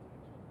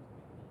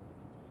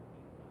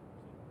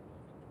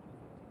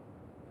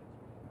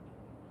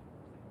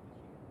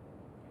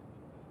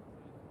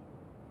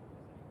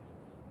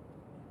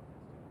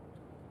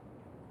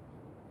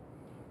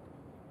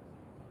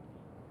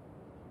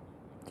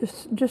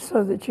 Just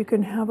so that you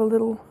can have a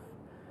little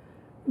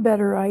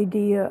better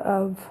idea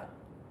of,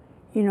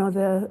 you know,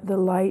 the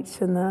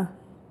lights and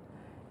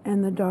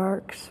the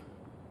darks.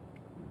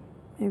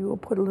 Maybe we'll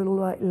put a little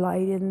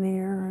light in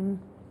there and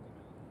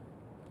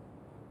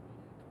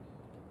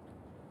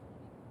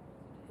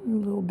a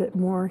little bit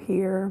more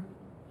here.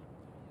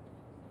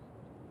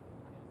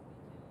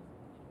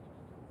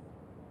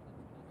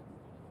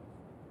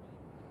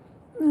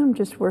 I'm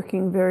just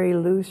working very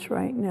loose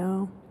right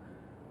now.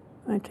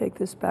 I take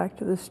this back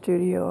to the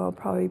studio, I'll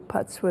probably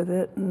putz with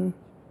it and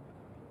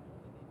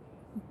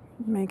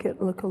make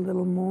it look a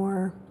little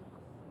more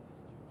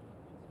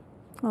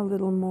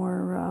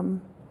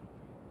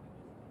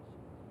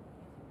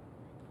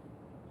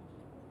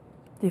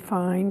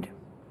defined.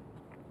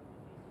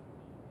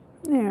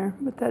 There,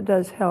 but that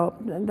does help.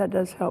 That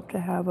does help to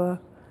have a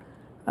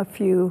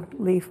few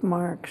leaf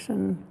marks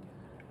and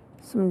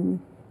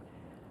some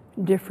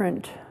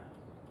different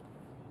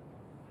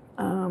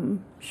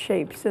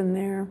shapes in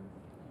there.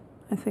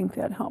 I think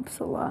that helps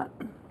a lot.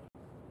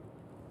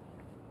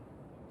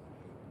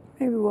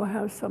 Maybe we'll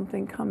have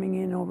something coming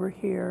in over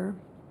here.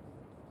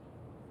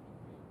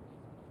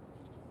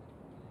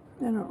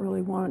 I don't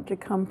really want it to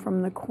come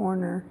from the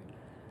corner.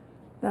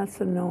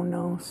 That's a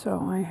no-no, so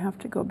I have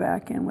to go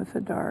back in with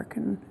the dark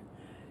and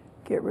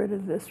get rid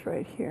of this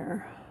right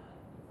here.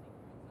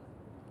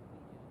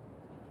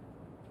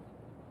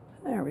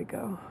 There we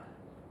go.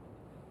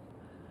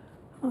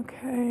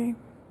 Okay.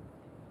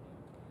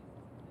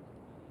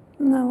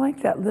 And I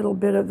like that little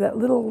bit of that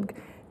little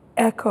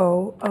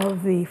echo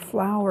of the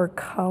flower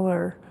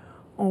color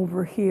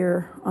over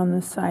here on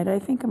the side. I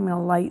think I'm going to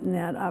lighten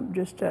that up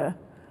just a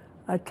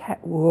tad.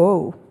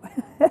 Whoa.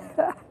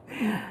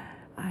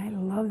 I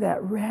love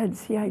that red.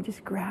 See, I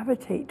just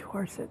gravitate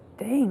towards it.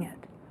 Dang it.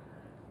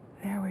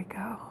 There we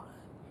go.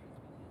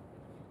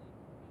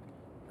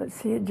 But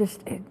see, it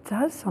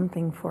does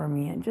something for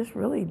me. It just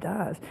really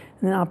does.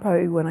 And then I'll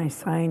probably, when I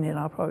sign it,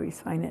 I'll probably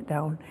sign it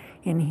down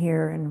in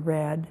here in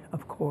red,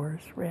 of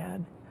course,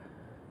 red.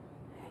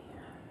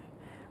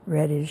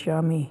 Red is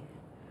yummy.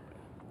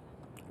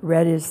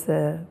 Red is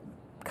the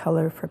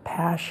color for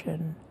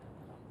passion,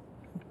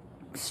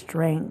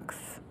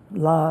 strength,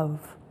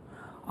 love,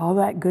 all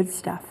that good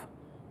stuff.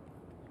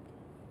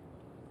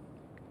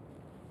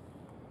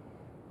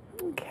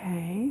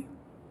 Okay.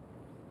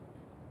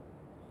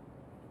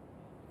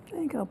 I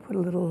think I'll put a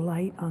little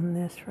light on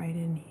this right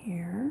in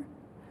here.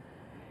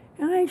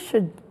 And I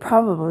should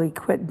probably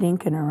quit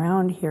dinking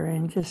around here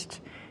and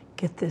just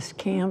get this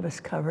canvas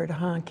covered,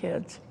 huh,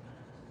 kids?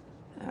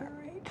 All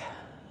right.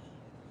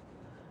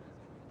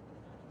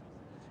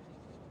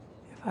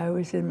 If I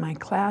was in my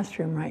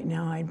classroom right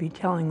now, I'd be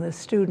telling the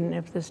student,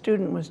 if the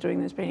student was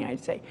doing this painting,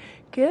 I'd say,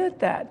 get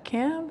that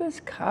canvas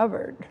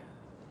covered.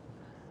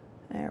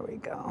 There we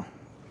go.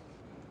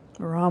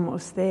 We're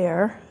almost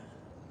there.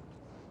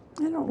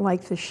 I don't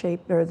like the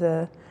shape or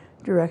the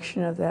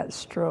direction of that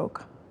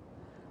stroke.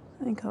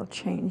 I think I'll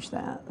change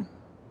that.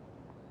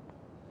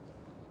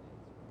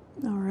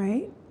 All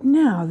right,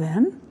 now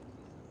then.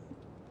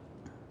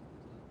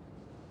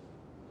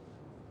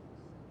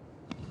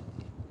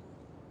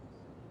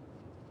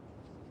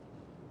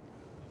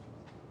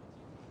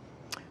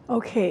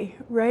 Okay,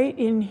 right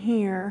in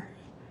here,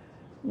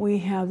 we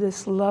have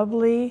this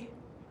lovely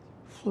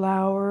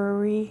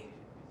flowery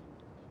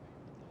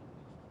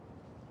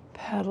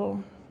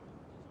petal.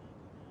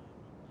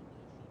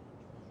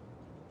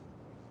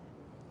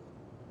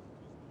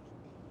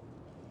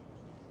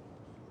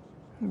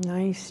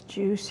 Nice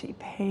juicy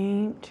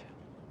paint.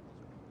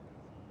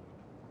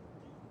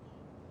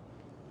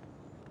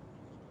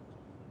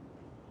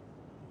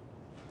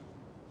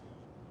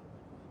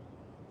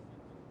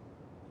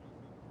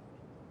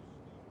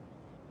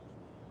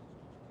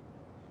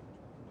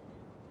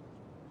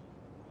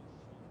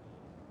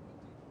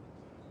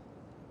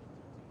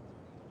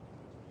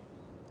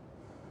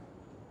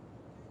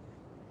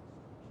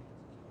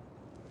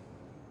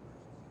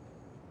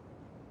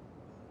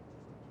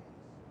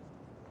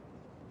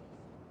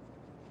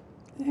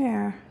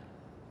 There.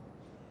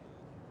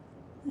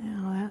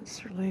 Now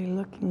that's really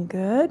looking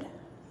good.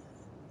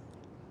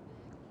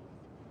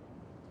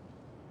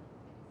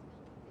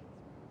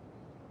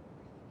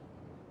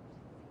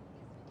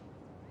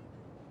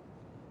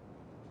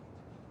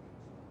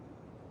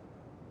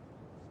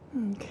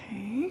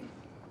 Okay.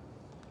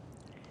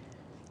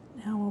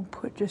 Now we'll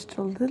put just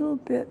a little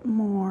bit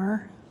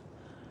more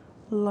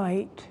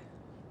light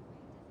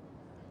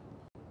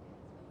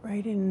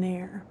right in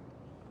there.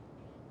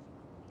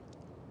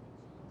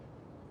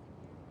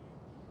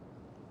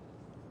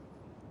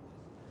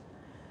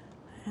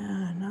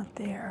 Not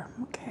there.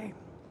 Okay.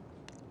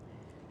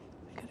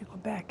 I gotta go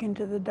back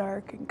into the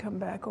dark and come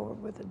back over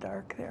with the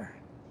dark there.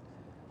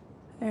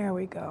 There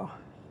we go.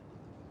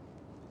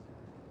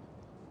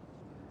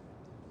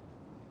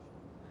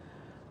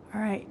 All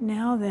right,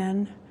 now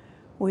then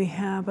we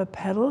have a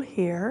petal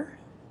here,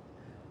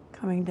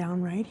 coming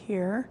down right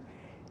here,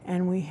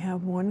 and we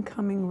have one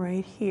coming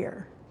right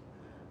here.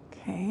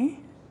 Okay,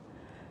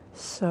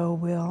 so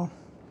we'll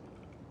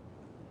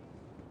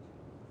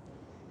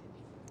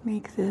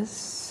make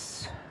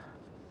this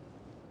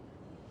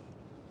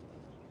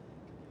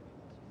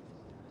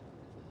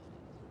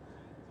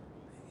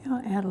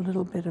I'll add a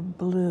little bit of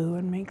blue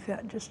and make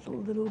that just a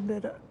little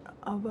bit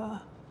of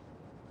a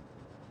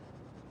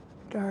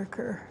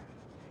darker.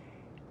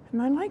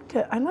 And I like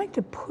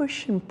to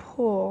push and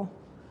pull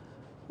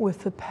with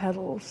the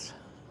petals.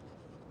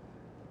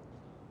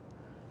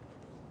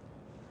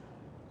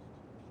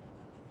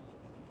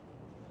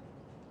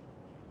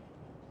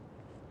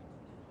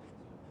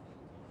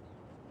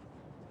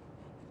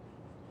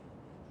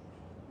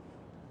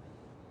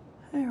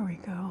 There we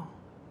go.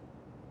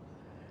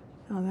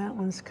 Now that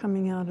one's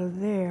coming out of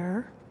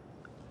there,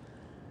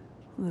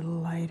 a little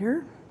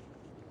lighter.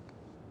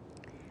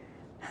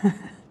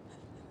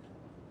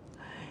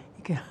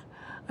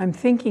 I'm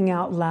thinking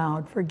out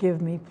loud,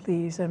 forgive me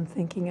please, I'm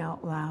thinking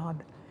out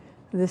loud.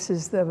 This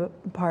is the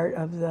part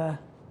of the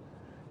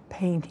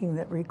painting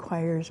that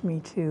requires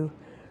me to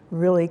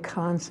really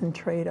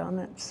concentrate on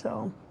it,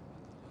 so.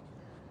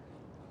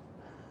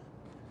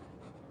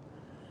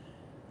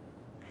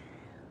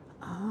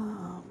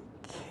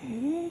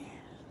 Okay.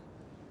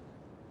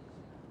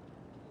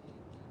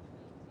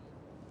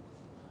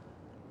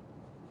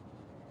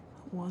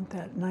 I want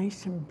that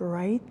nice and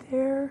bright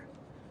there,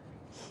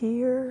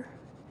 here,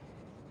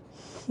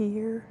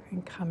 here,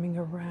 and coming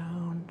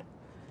around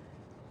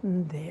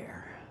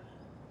there.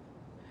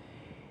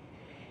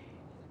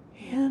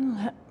 And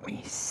let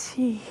me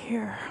see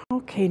here.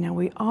 Okay, now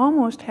we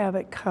almost have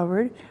it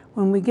covered.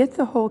 When we get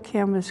the whole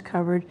canvas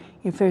covered,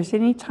 if there's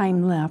any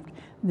time left,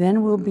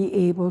 then we'll be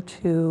able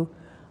to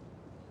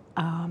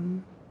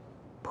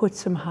put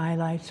some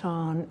highlights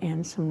on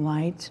and some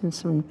lights and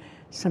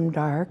some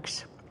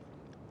darks.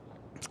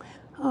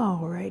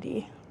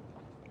 Alrighty.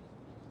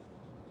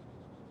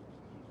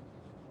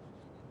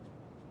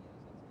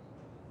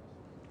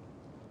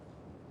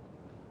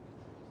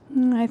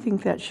 I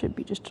think that should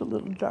be just a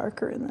little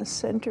darker in the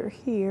center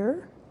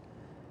here,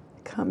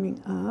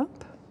 coming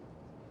up.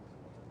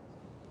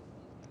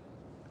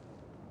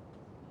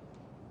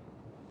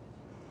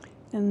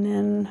 And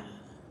then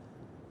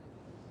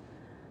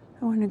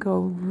I want to go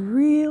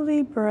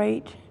really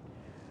bright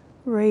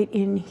right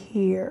in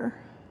here.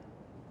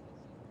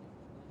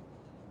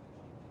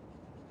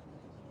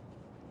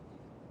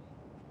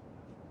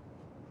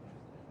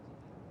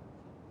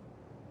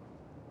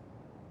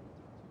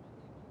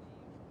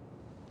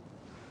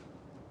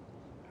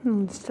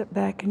 And step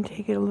back and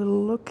take it a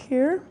little look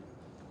here.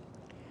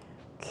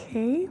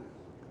 Okay.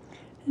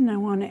 And I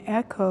want to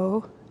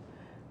echo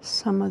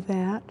some of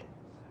that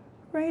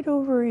right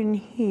over in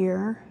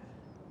here.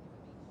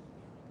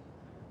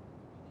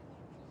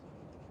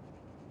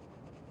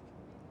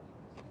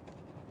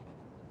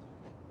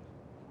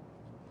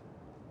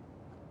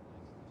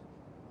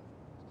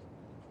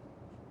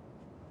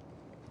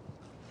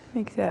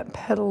 Make that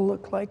petal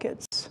look like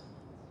it's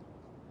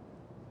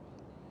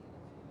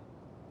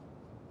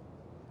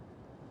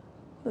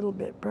a little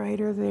bit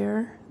brighter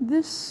there.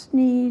 This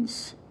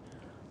needs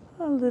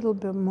a little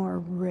bit more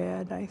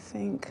red, I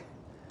think.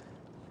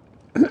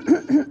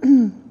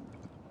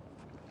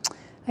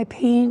 I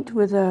paint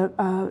with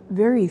a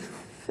very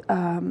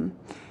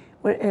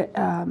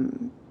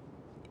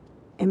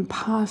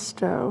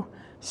impasto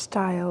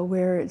style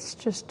where it's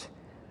just,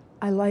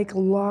 I like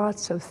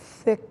lots of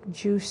thick,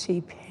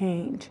 juicy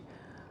paint.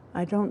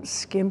 I don't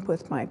skimp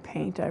with my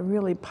paint. I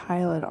really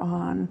pile it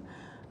on.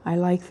 I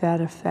like that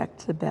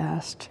effect the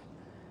best.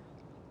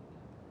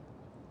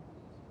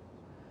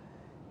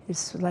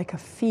 It's like a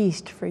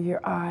feast for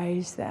your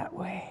eyes that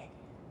way.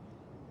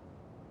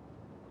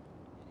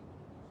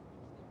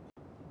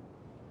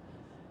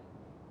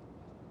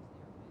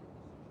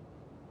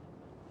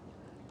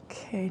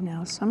 Okay,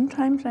 now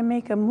sometimes I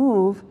make a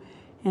move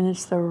and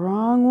it's the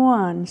wrong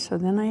one, so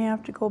then I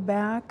have to go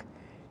back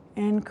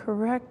and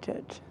correct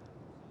it.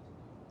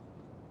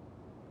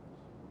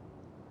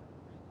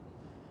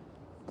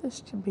 This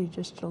to be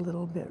just a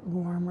little bit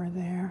warmer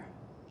there.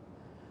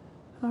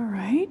 All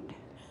right.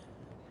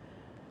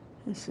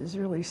 This is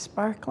really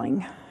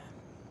sparkling.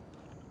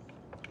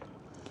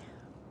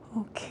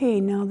 Okay,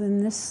 now then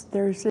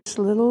there's this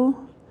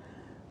little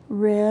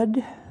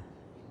red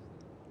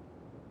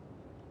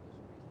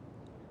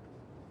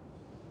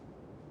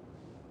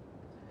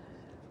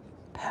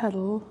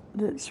petal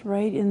that's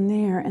right in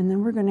there, and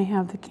then we're going to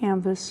have the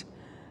canvas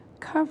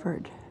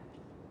covered.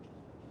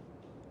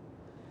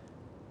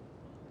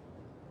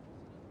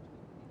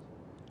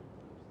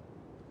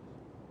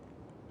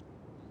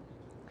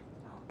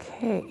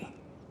 Okay,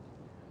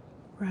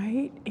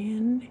 right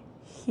in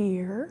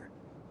here.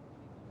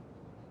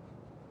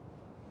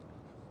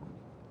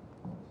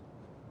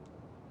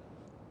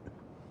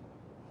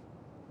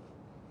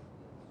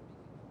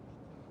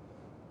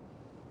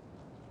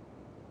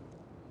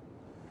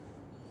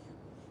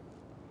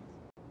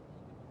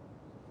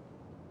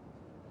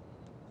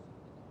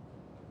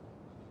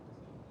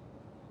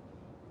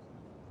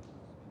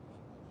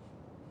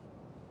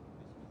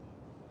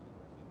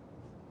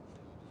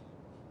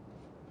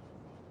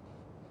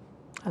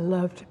 I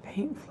love to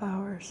paint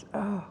flowers.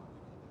 Oh,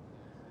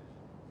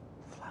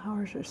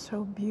 flowers are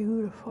so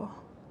beautiful.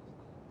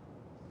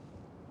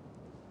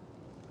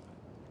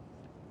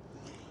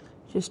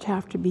 Just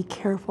have to be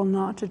careful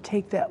not to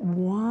take that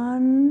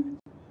one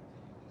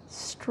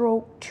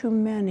stroke too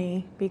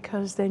many,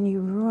 because then you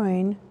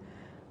ruin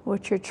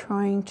what you're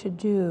trying to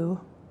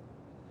do.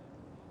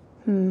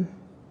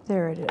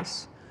 There it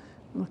is.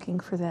 I'm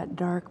looking for that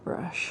dark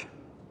brush.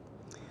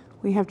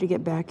 We have to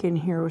get back in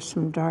here with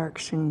some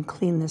darks and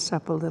clean this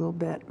up a little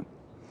bit.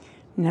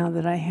 Now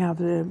that I have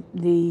the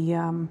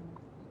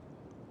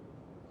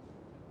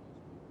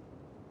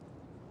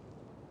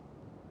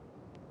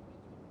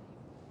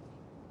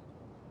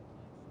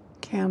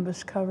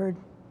canvas covered.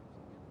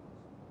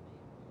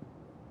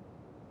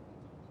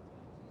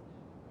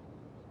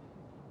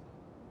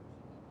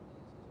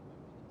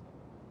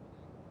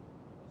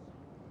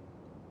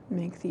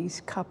 Make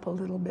these cup a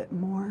little bit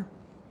more.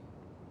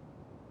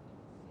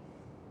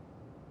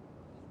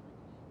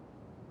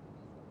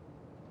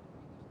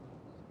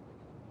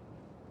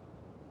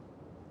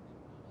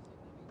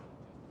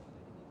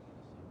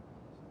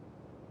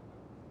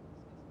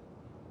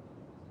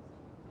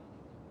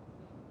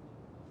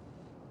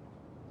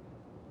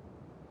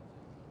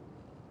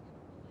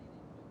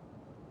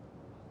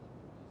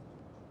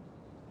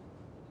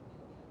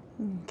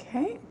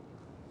 Okay.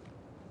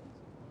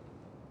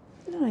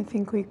 And I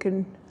think we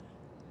can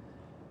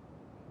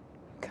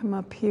come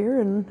up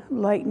here and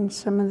lighten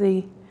some of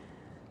the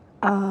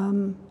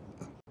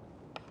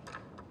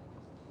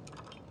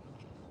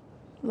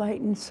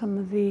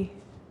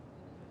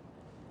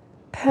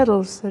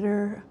petals that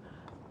are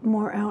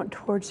more out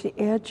towards the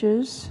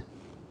edges.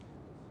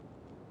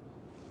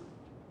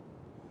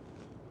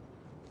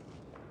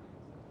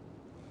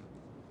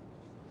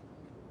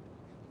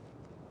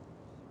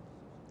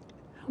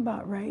 How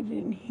about right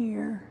in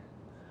here?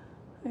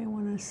 I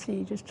want to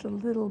see just a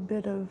little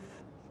bit of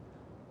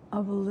a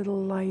little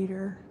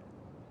lighter.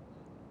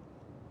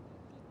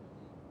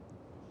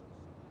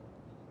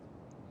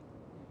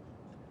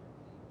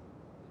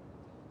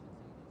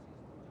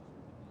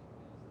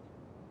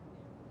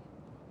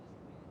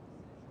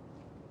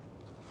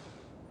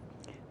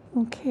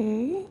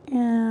 Okay,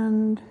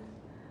 and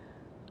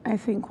I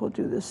think we'll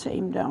do the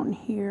same down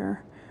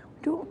here.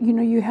 You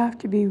know, you have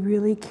to be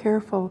really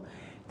careful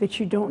that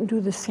you don't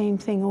do the same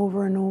thing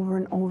over and over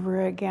and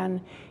over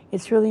again.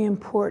 It's really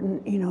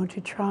important, you know,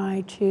 to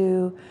try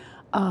to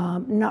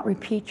not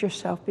repeat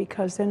yourself,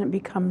 because then it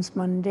becomes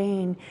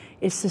mundane.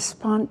 It's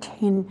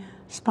the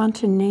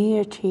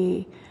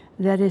spontaneity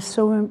that is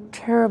so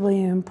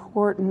terribly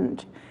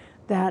important,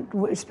 that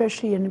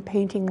especially in a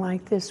painting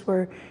like this,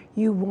 where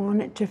you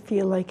want it to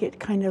feel like it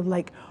kind of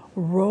like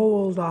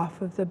rolled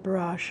off of the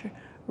brush,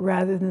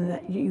 rather than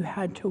that you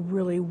had to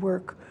really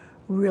work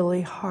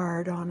really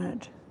hard on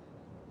it.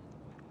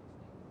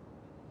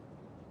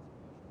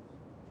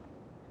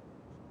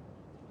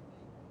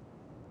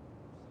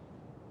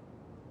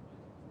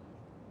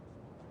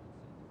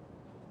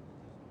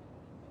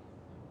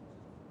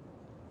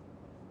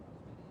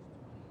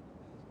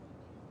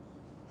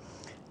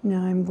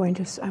 Now I want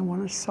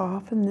to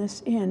soften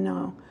this in.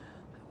 Now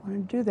I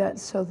want to do that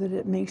so that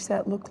it makes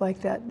that look like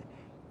that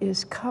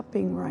is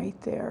cupping right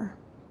there.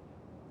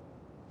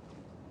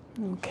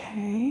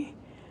 Okay.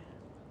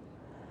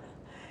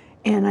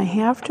 And I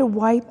have to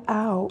wipe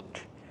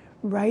out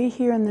right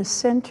here in the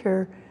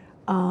center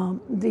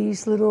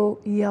these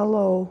little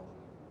yellow,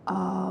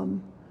 I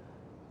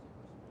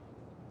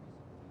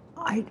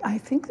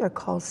think they're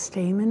called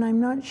stamen. I'm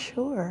not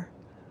sure.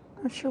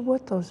 I'm not sure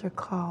what those are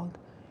called.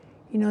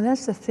 You know,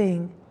 that's the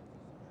thing.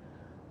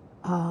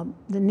 The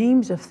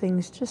names of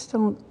things just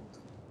don't,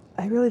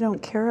 I really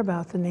don't care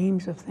about the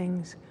names of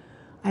things.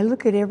 I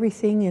look at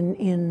everything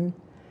in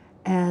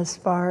as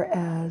far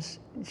as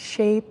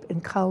shape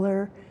and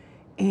color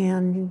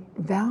and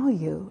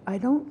value. I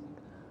don't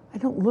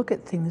look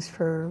at things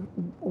for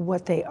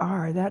what they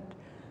are. That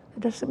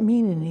doesn't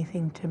mean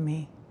anything to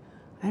me.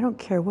 I don't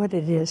care what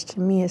it is.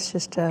 To me, it's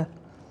just a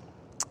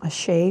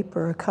shape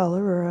or a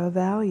color or a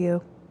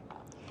value.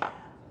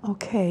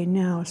 Okay,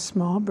 now a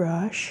small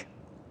brush.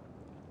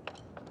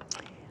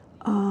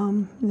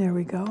 There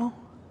we go.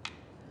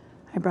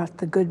 I brought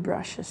the good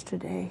brushes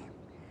today.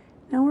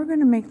 Now we're going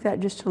to make that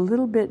just a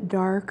little bit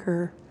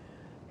darker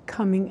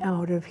coming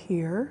out of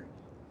here.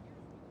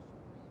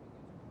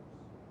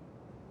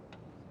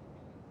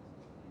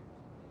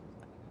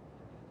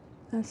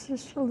 That's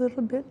just a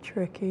little bit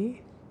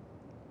tricky.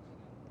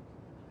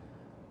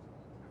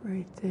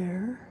 Right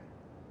there.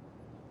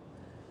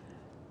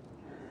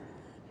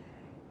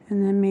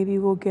 And then maybe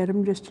we'll get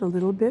them just a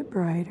little bit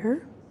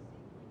brighter.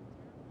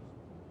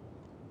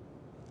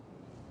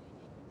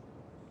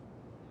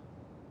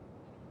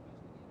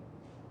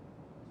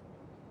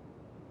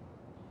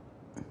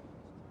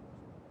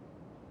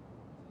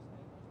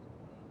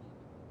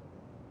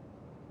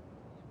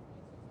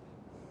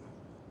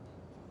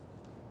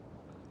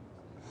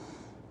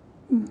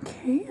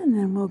 Okay, and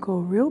then we'll go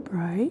real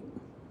bright.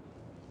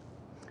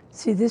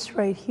 See this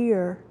right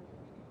here,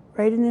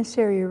 right in this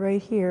area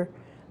right here,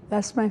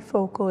 that's my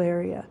focal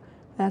area.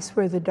 That's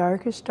where the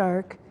darkest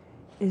dark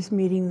is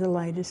meeting the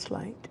lightest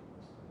light.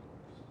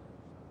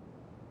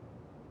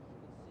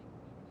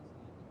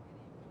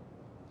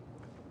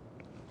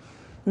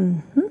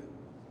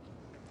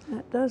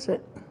 That does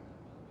it.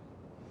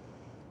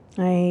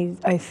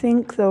 I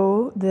think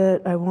though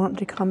that I want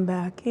to come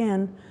back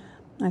in.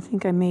 I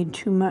think I made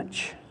too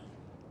much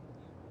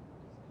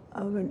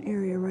of an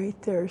area right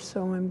there,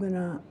 so I'm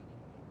gonna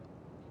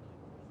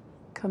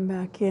come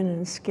back in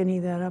and skinny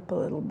that up a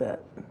little bit.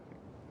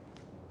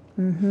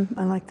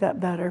 I like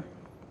that better.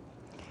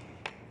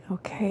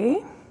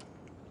 Okay.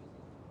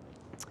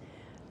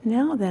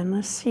 Now then,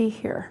 let's see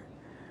here.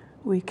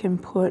 We can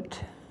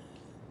put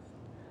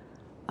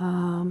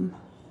some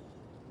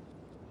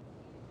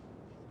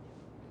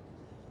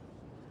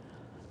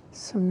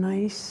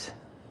nice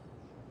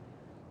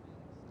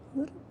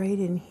little right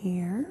in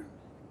here.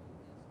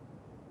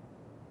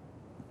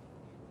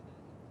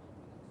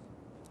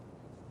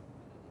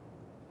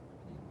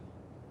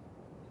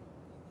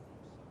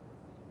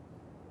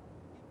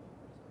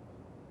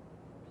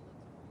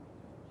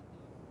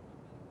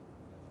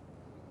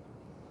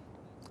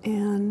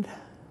 And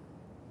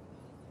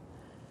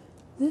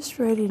this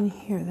right in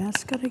here,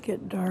 that's got to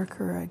get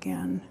darker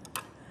again.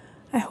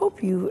 I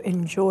hope you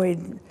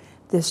enjoyed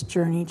this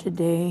journey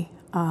today.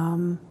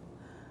 I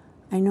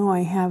know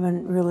I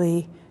haven't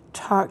really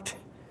talked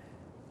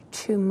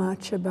too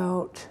much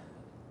about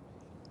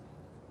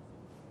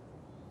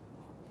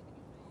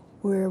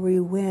where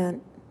we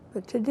went,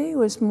 but today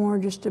was more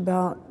just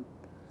about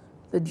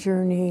the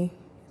journey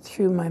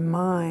through my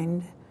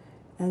mind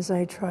as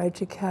I tried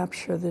to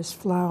capture this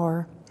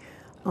flower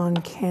on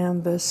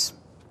canvas.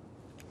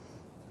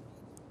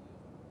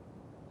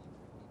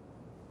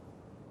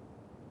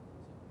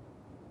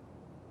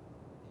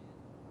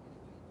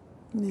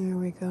 There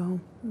we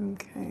go.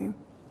 Okay.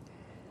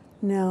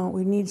 Now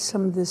we need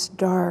some of this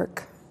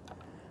dark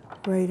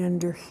right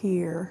under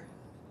here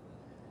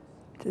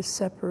to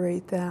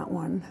separate that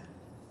one.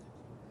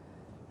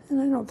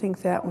 And I don't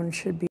think that one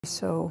should be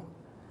so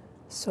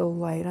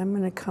light. I'm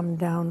going to come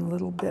down a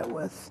little bit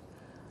with,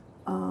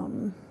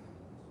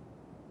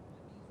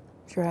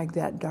 drag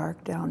that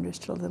dark down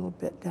just a little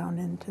bit down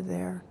into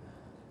there.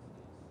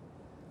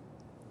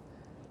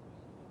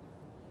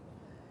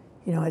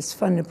 You know, it's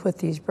fun to put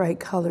these bright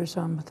colors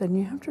on, but then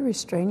you have to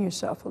restrain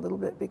yourself a little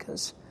bit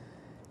because,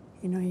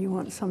 you know, you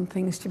want some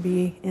things to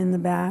be in the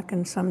back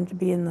and some to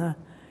be in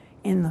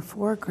the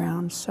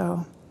foreground.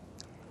 So,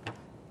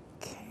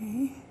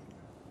 okay.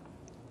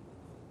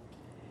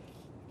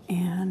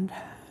 And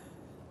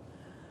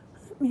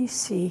let me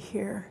see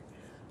here.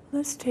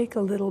 Let's take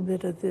a little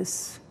bit of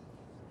this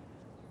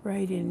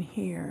right in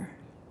here.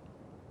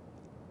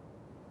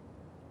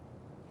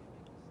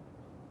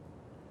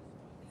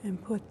 And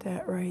put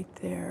that right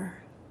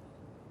there.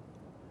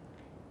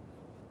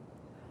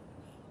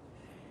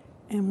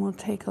 And we'll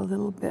take a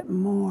little bit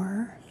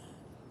more.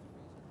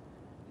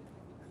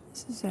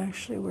 This is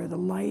actually where the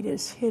light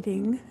is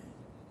hitting.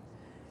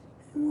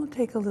 And we'll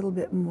take a little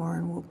bit more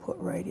and we'll put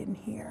right in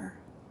here.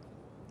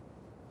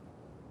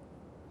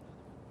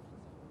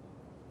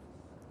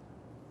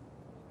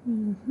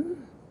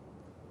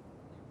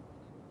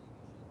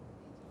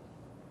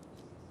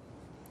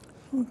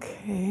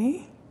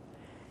 Okay.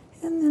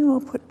 And then we'll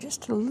put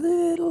just a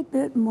little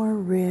bit more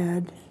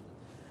red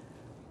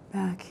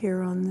back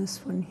here on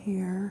this one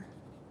here.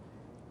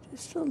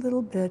 Just a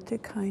little bit to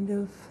kind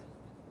of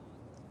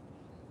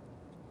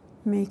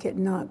make it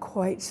not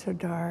quite so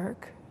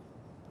dark.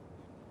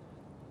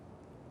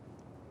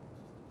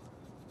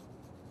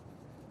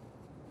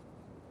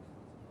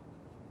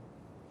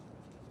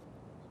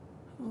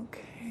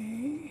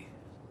 Okay.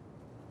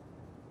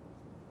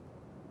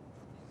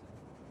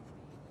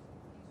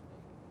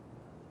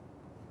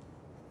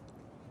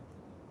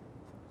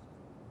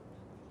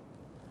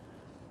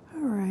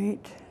 All right.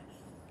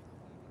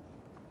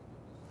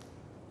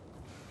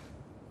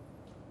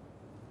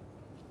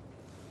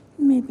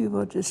 Maybe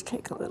we'll just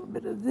take a little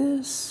bit of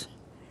this,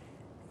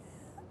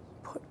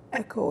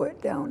 echo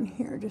it down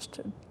here just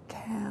a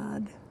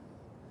tad.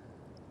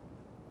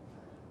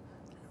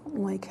 I don't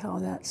like how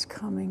that's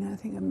coming. I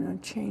think I'm going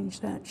to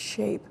change that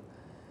shape.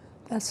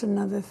 That's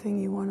another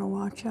thing you want to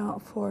watch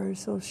out for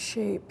is those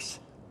shapes.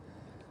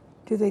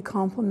 Do they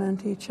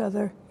complement each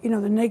other? You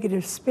know, the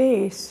negative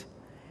space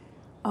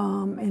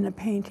in a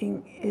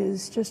painting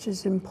is just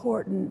as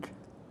important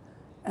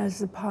as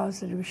the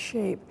positive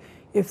shape.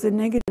 If the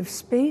negative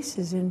space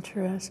is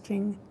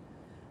interesting,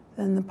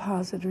 then the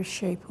positive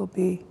shape will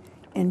be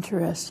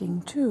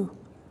interesting too.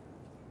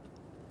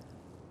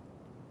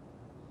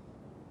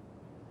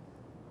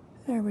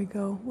 There we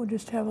go. We'll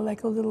just have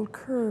like a little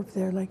curve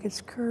there, like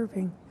it's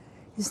curving.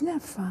 Isn't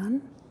that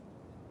fun?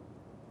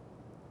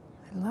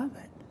 I love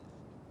it.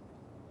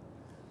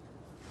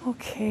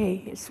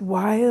 Okay, it's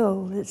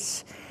wild.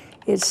 It's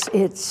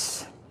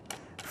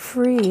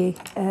free.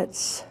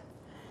 It's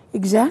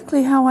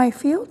exactly how I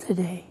feel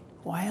today.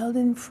 Wild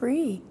and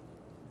free.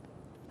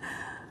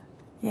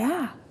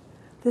 Yeah,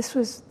 this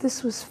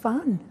was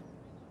fun.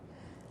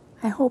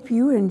 I hope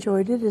you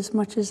enjoyed it as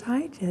much as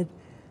I did.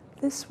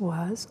 This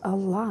was a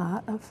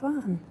lot of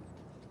fun.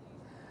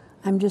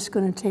 I'm just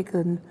going to take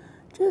and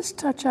just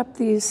touch up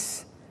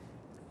these,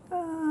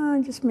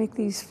 just make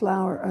these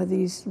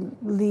these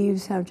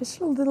leaves have just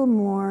a little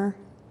more.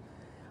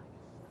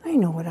 I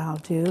know what I'll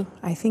do.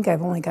 I think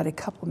I've only got a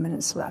couple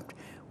minutes left.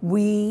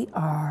 We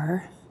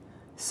are,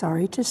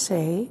 sorry to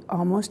say,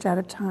 almost out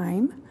of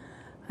time.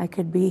 I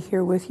could be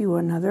here with you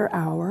another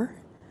hour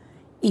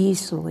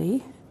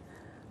easily.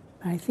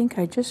 I think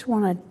I just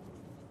want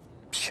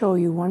to show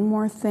you one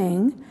more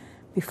thing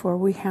before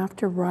we have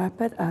to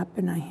wrap it up,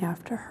 and I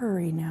have to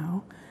hurry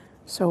now.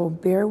 So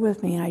bear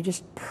with me. I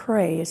just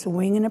pray, it's a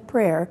wing and a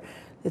prayer,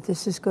 that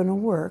this is going to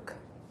work.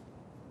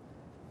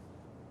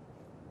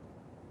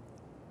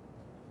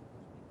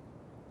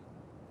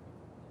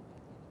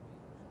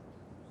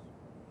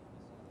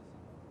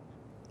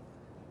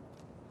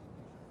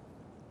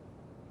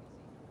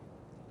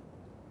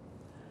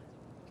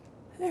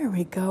 There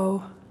we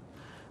go.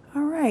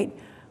 All right.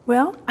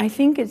 Well, I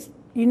think it's,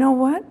 you know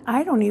what?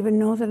 I don't even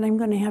know that I'm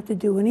going to have to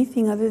do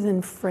anything other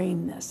than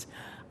frame this.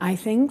 I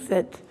think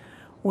that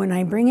when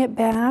I bring it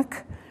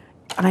back,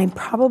 I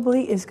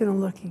probably is going to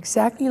look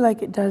exactly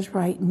like it does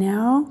right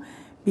now,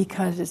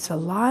 because it's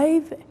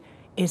alive,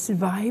 it's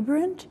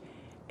vibrant,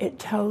 it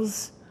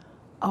tells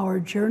our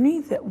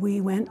journey that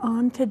we went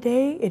on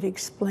today, it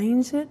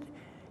explains it.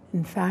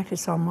 In fact,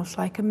 it's almost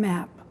like a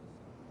map.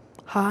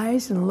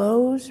 Highs and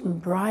lows and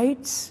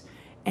brights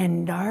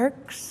and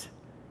darks,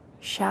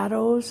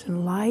 shadows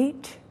and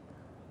light.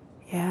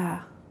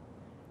 Yeah,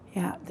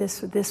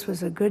 this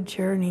was a good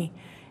journey.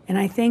 And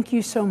I thank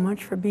you so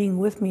much for being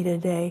with me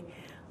today.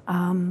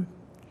 You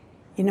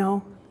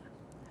know,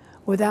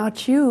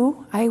 without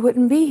you, I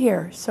wouldn't be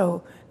here.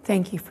 So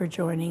thank you for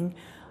joining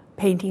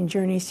Painting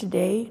Journeys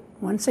today.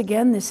 Once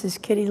again, this is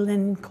Kitty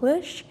Lynne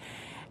Klich,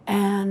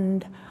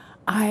 and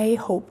I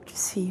hope to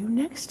see you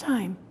next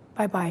time.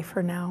 Bye-bye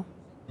for now.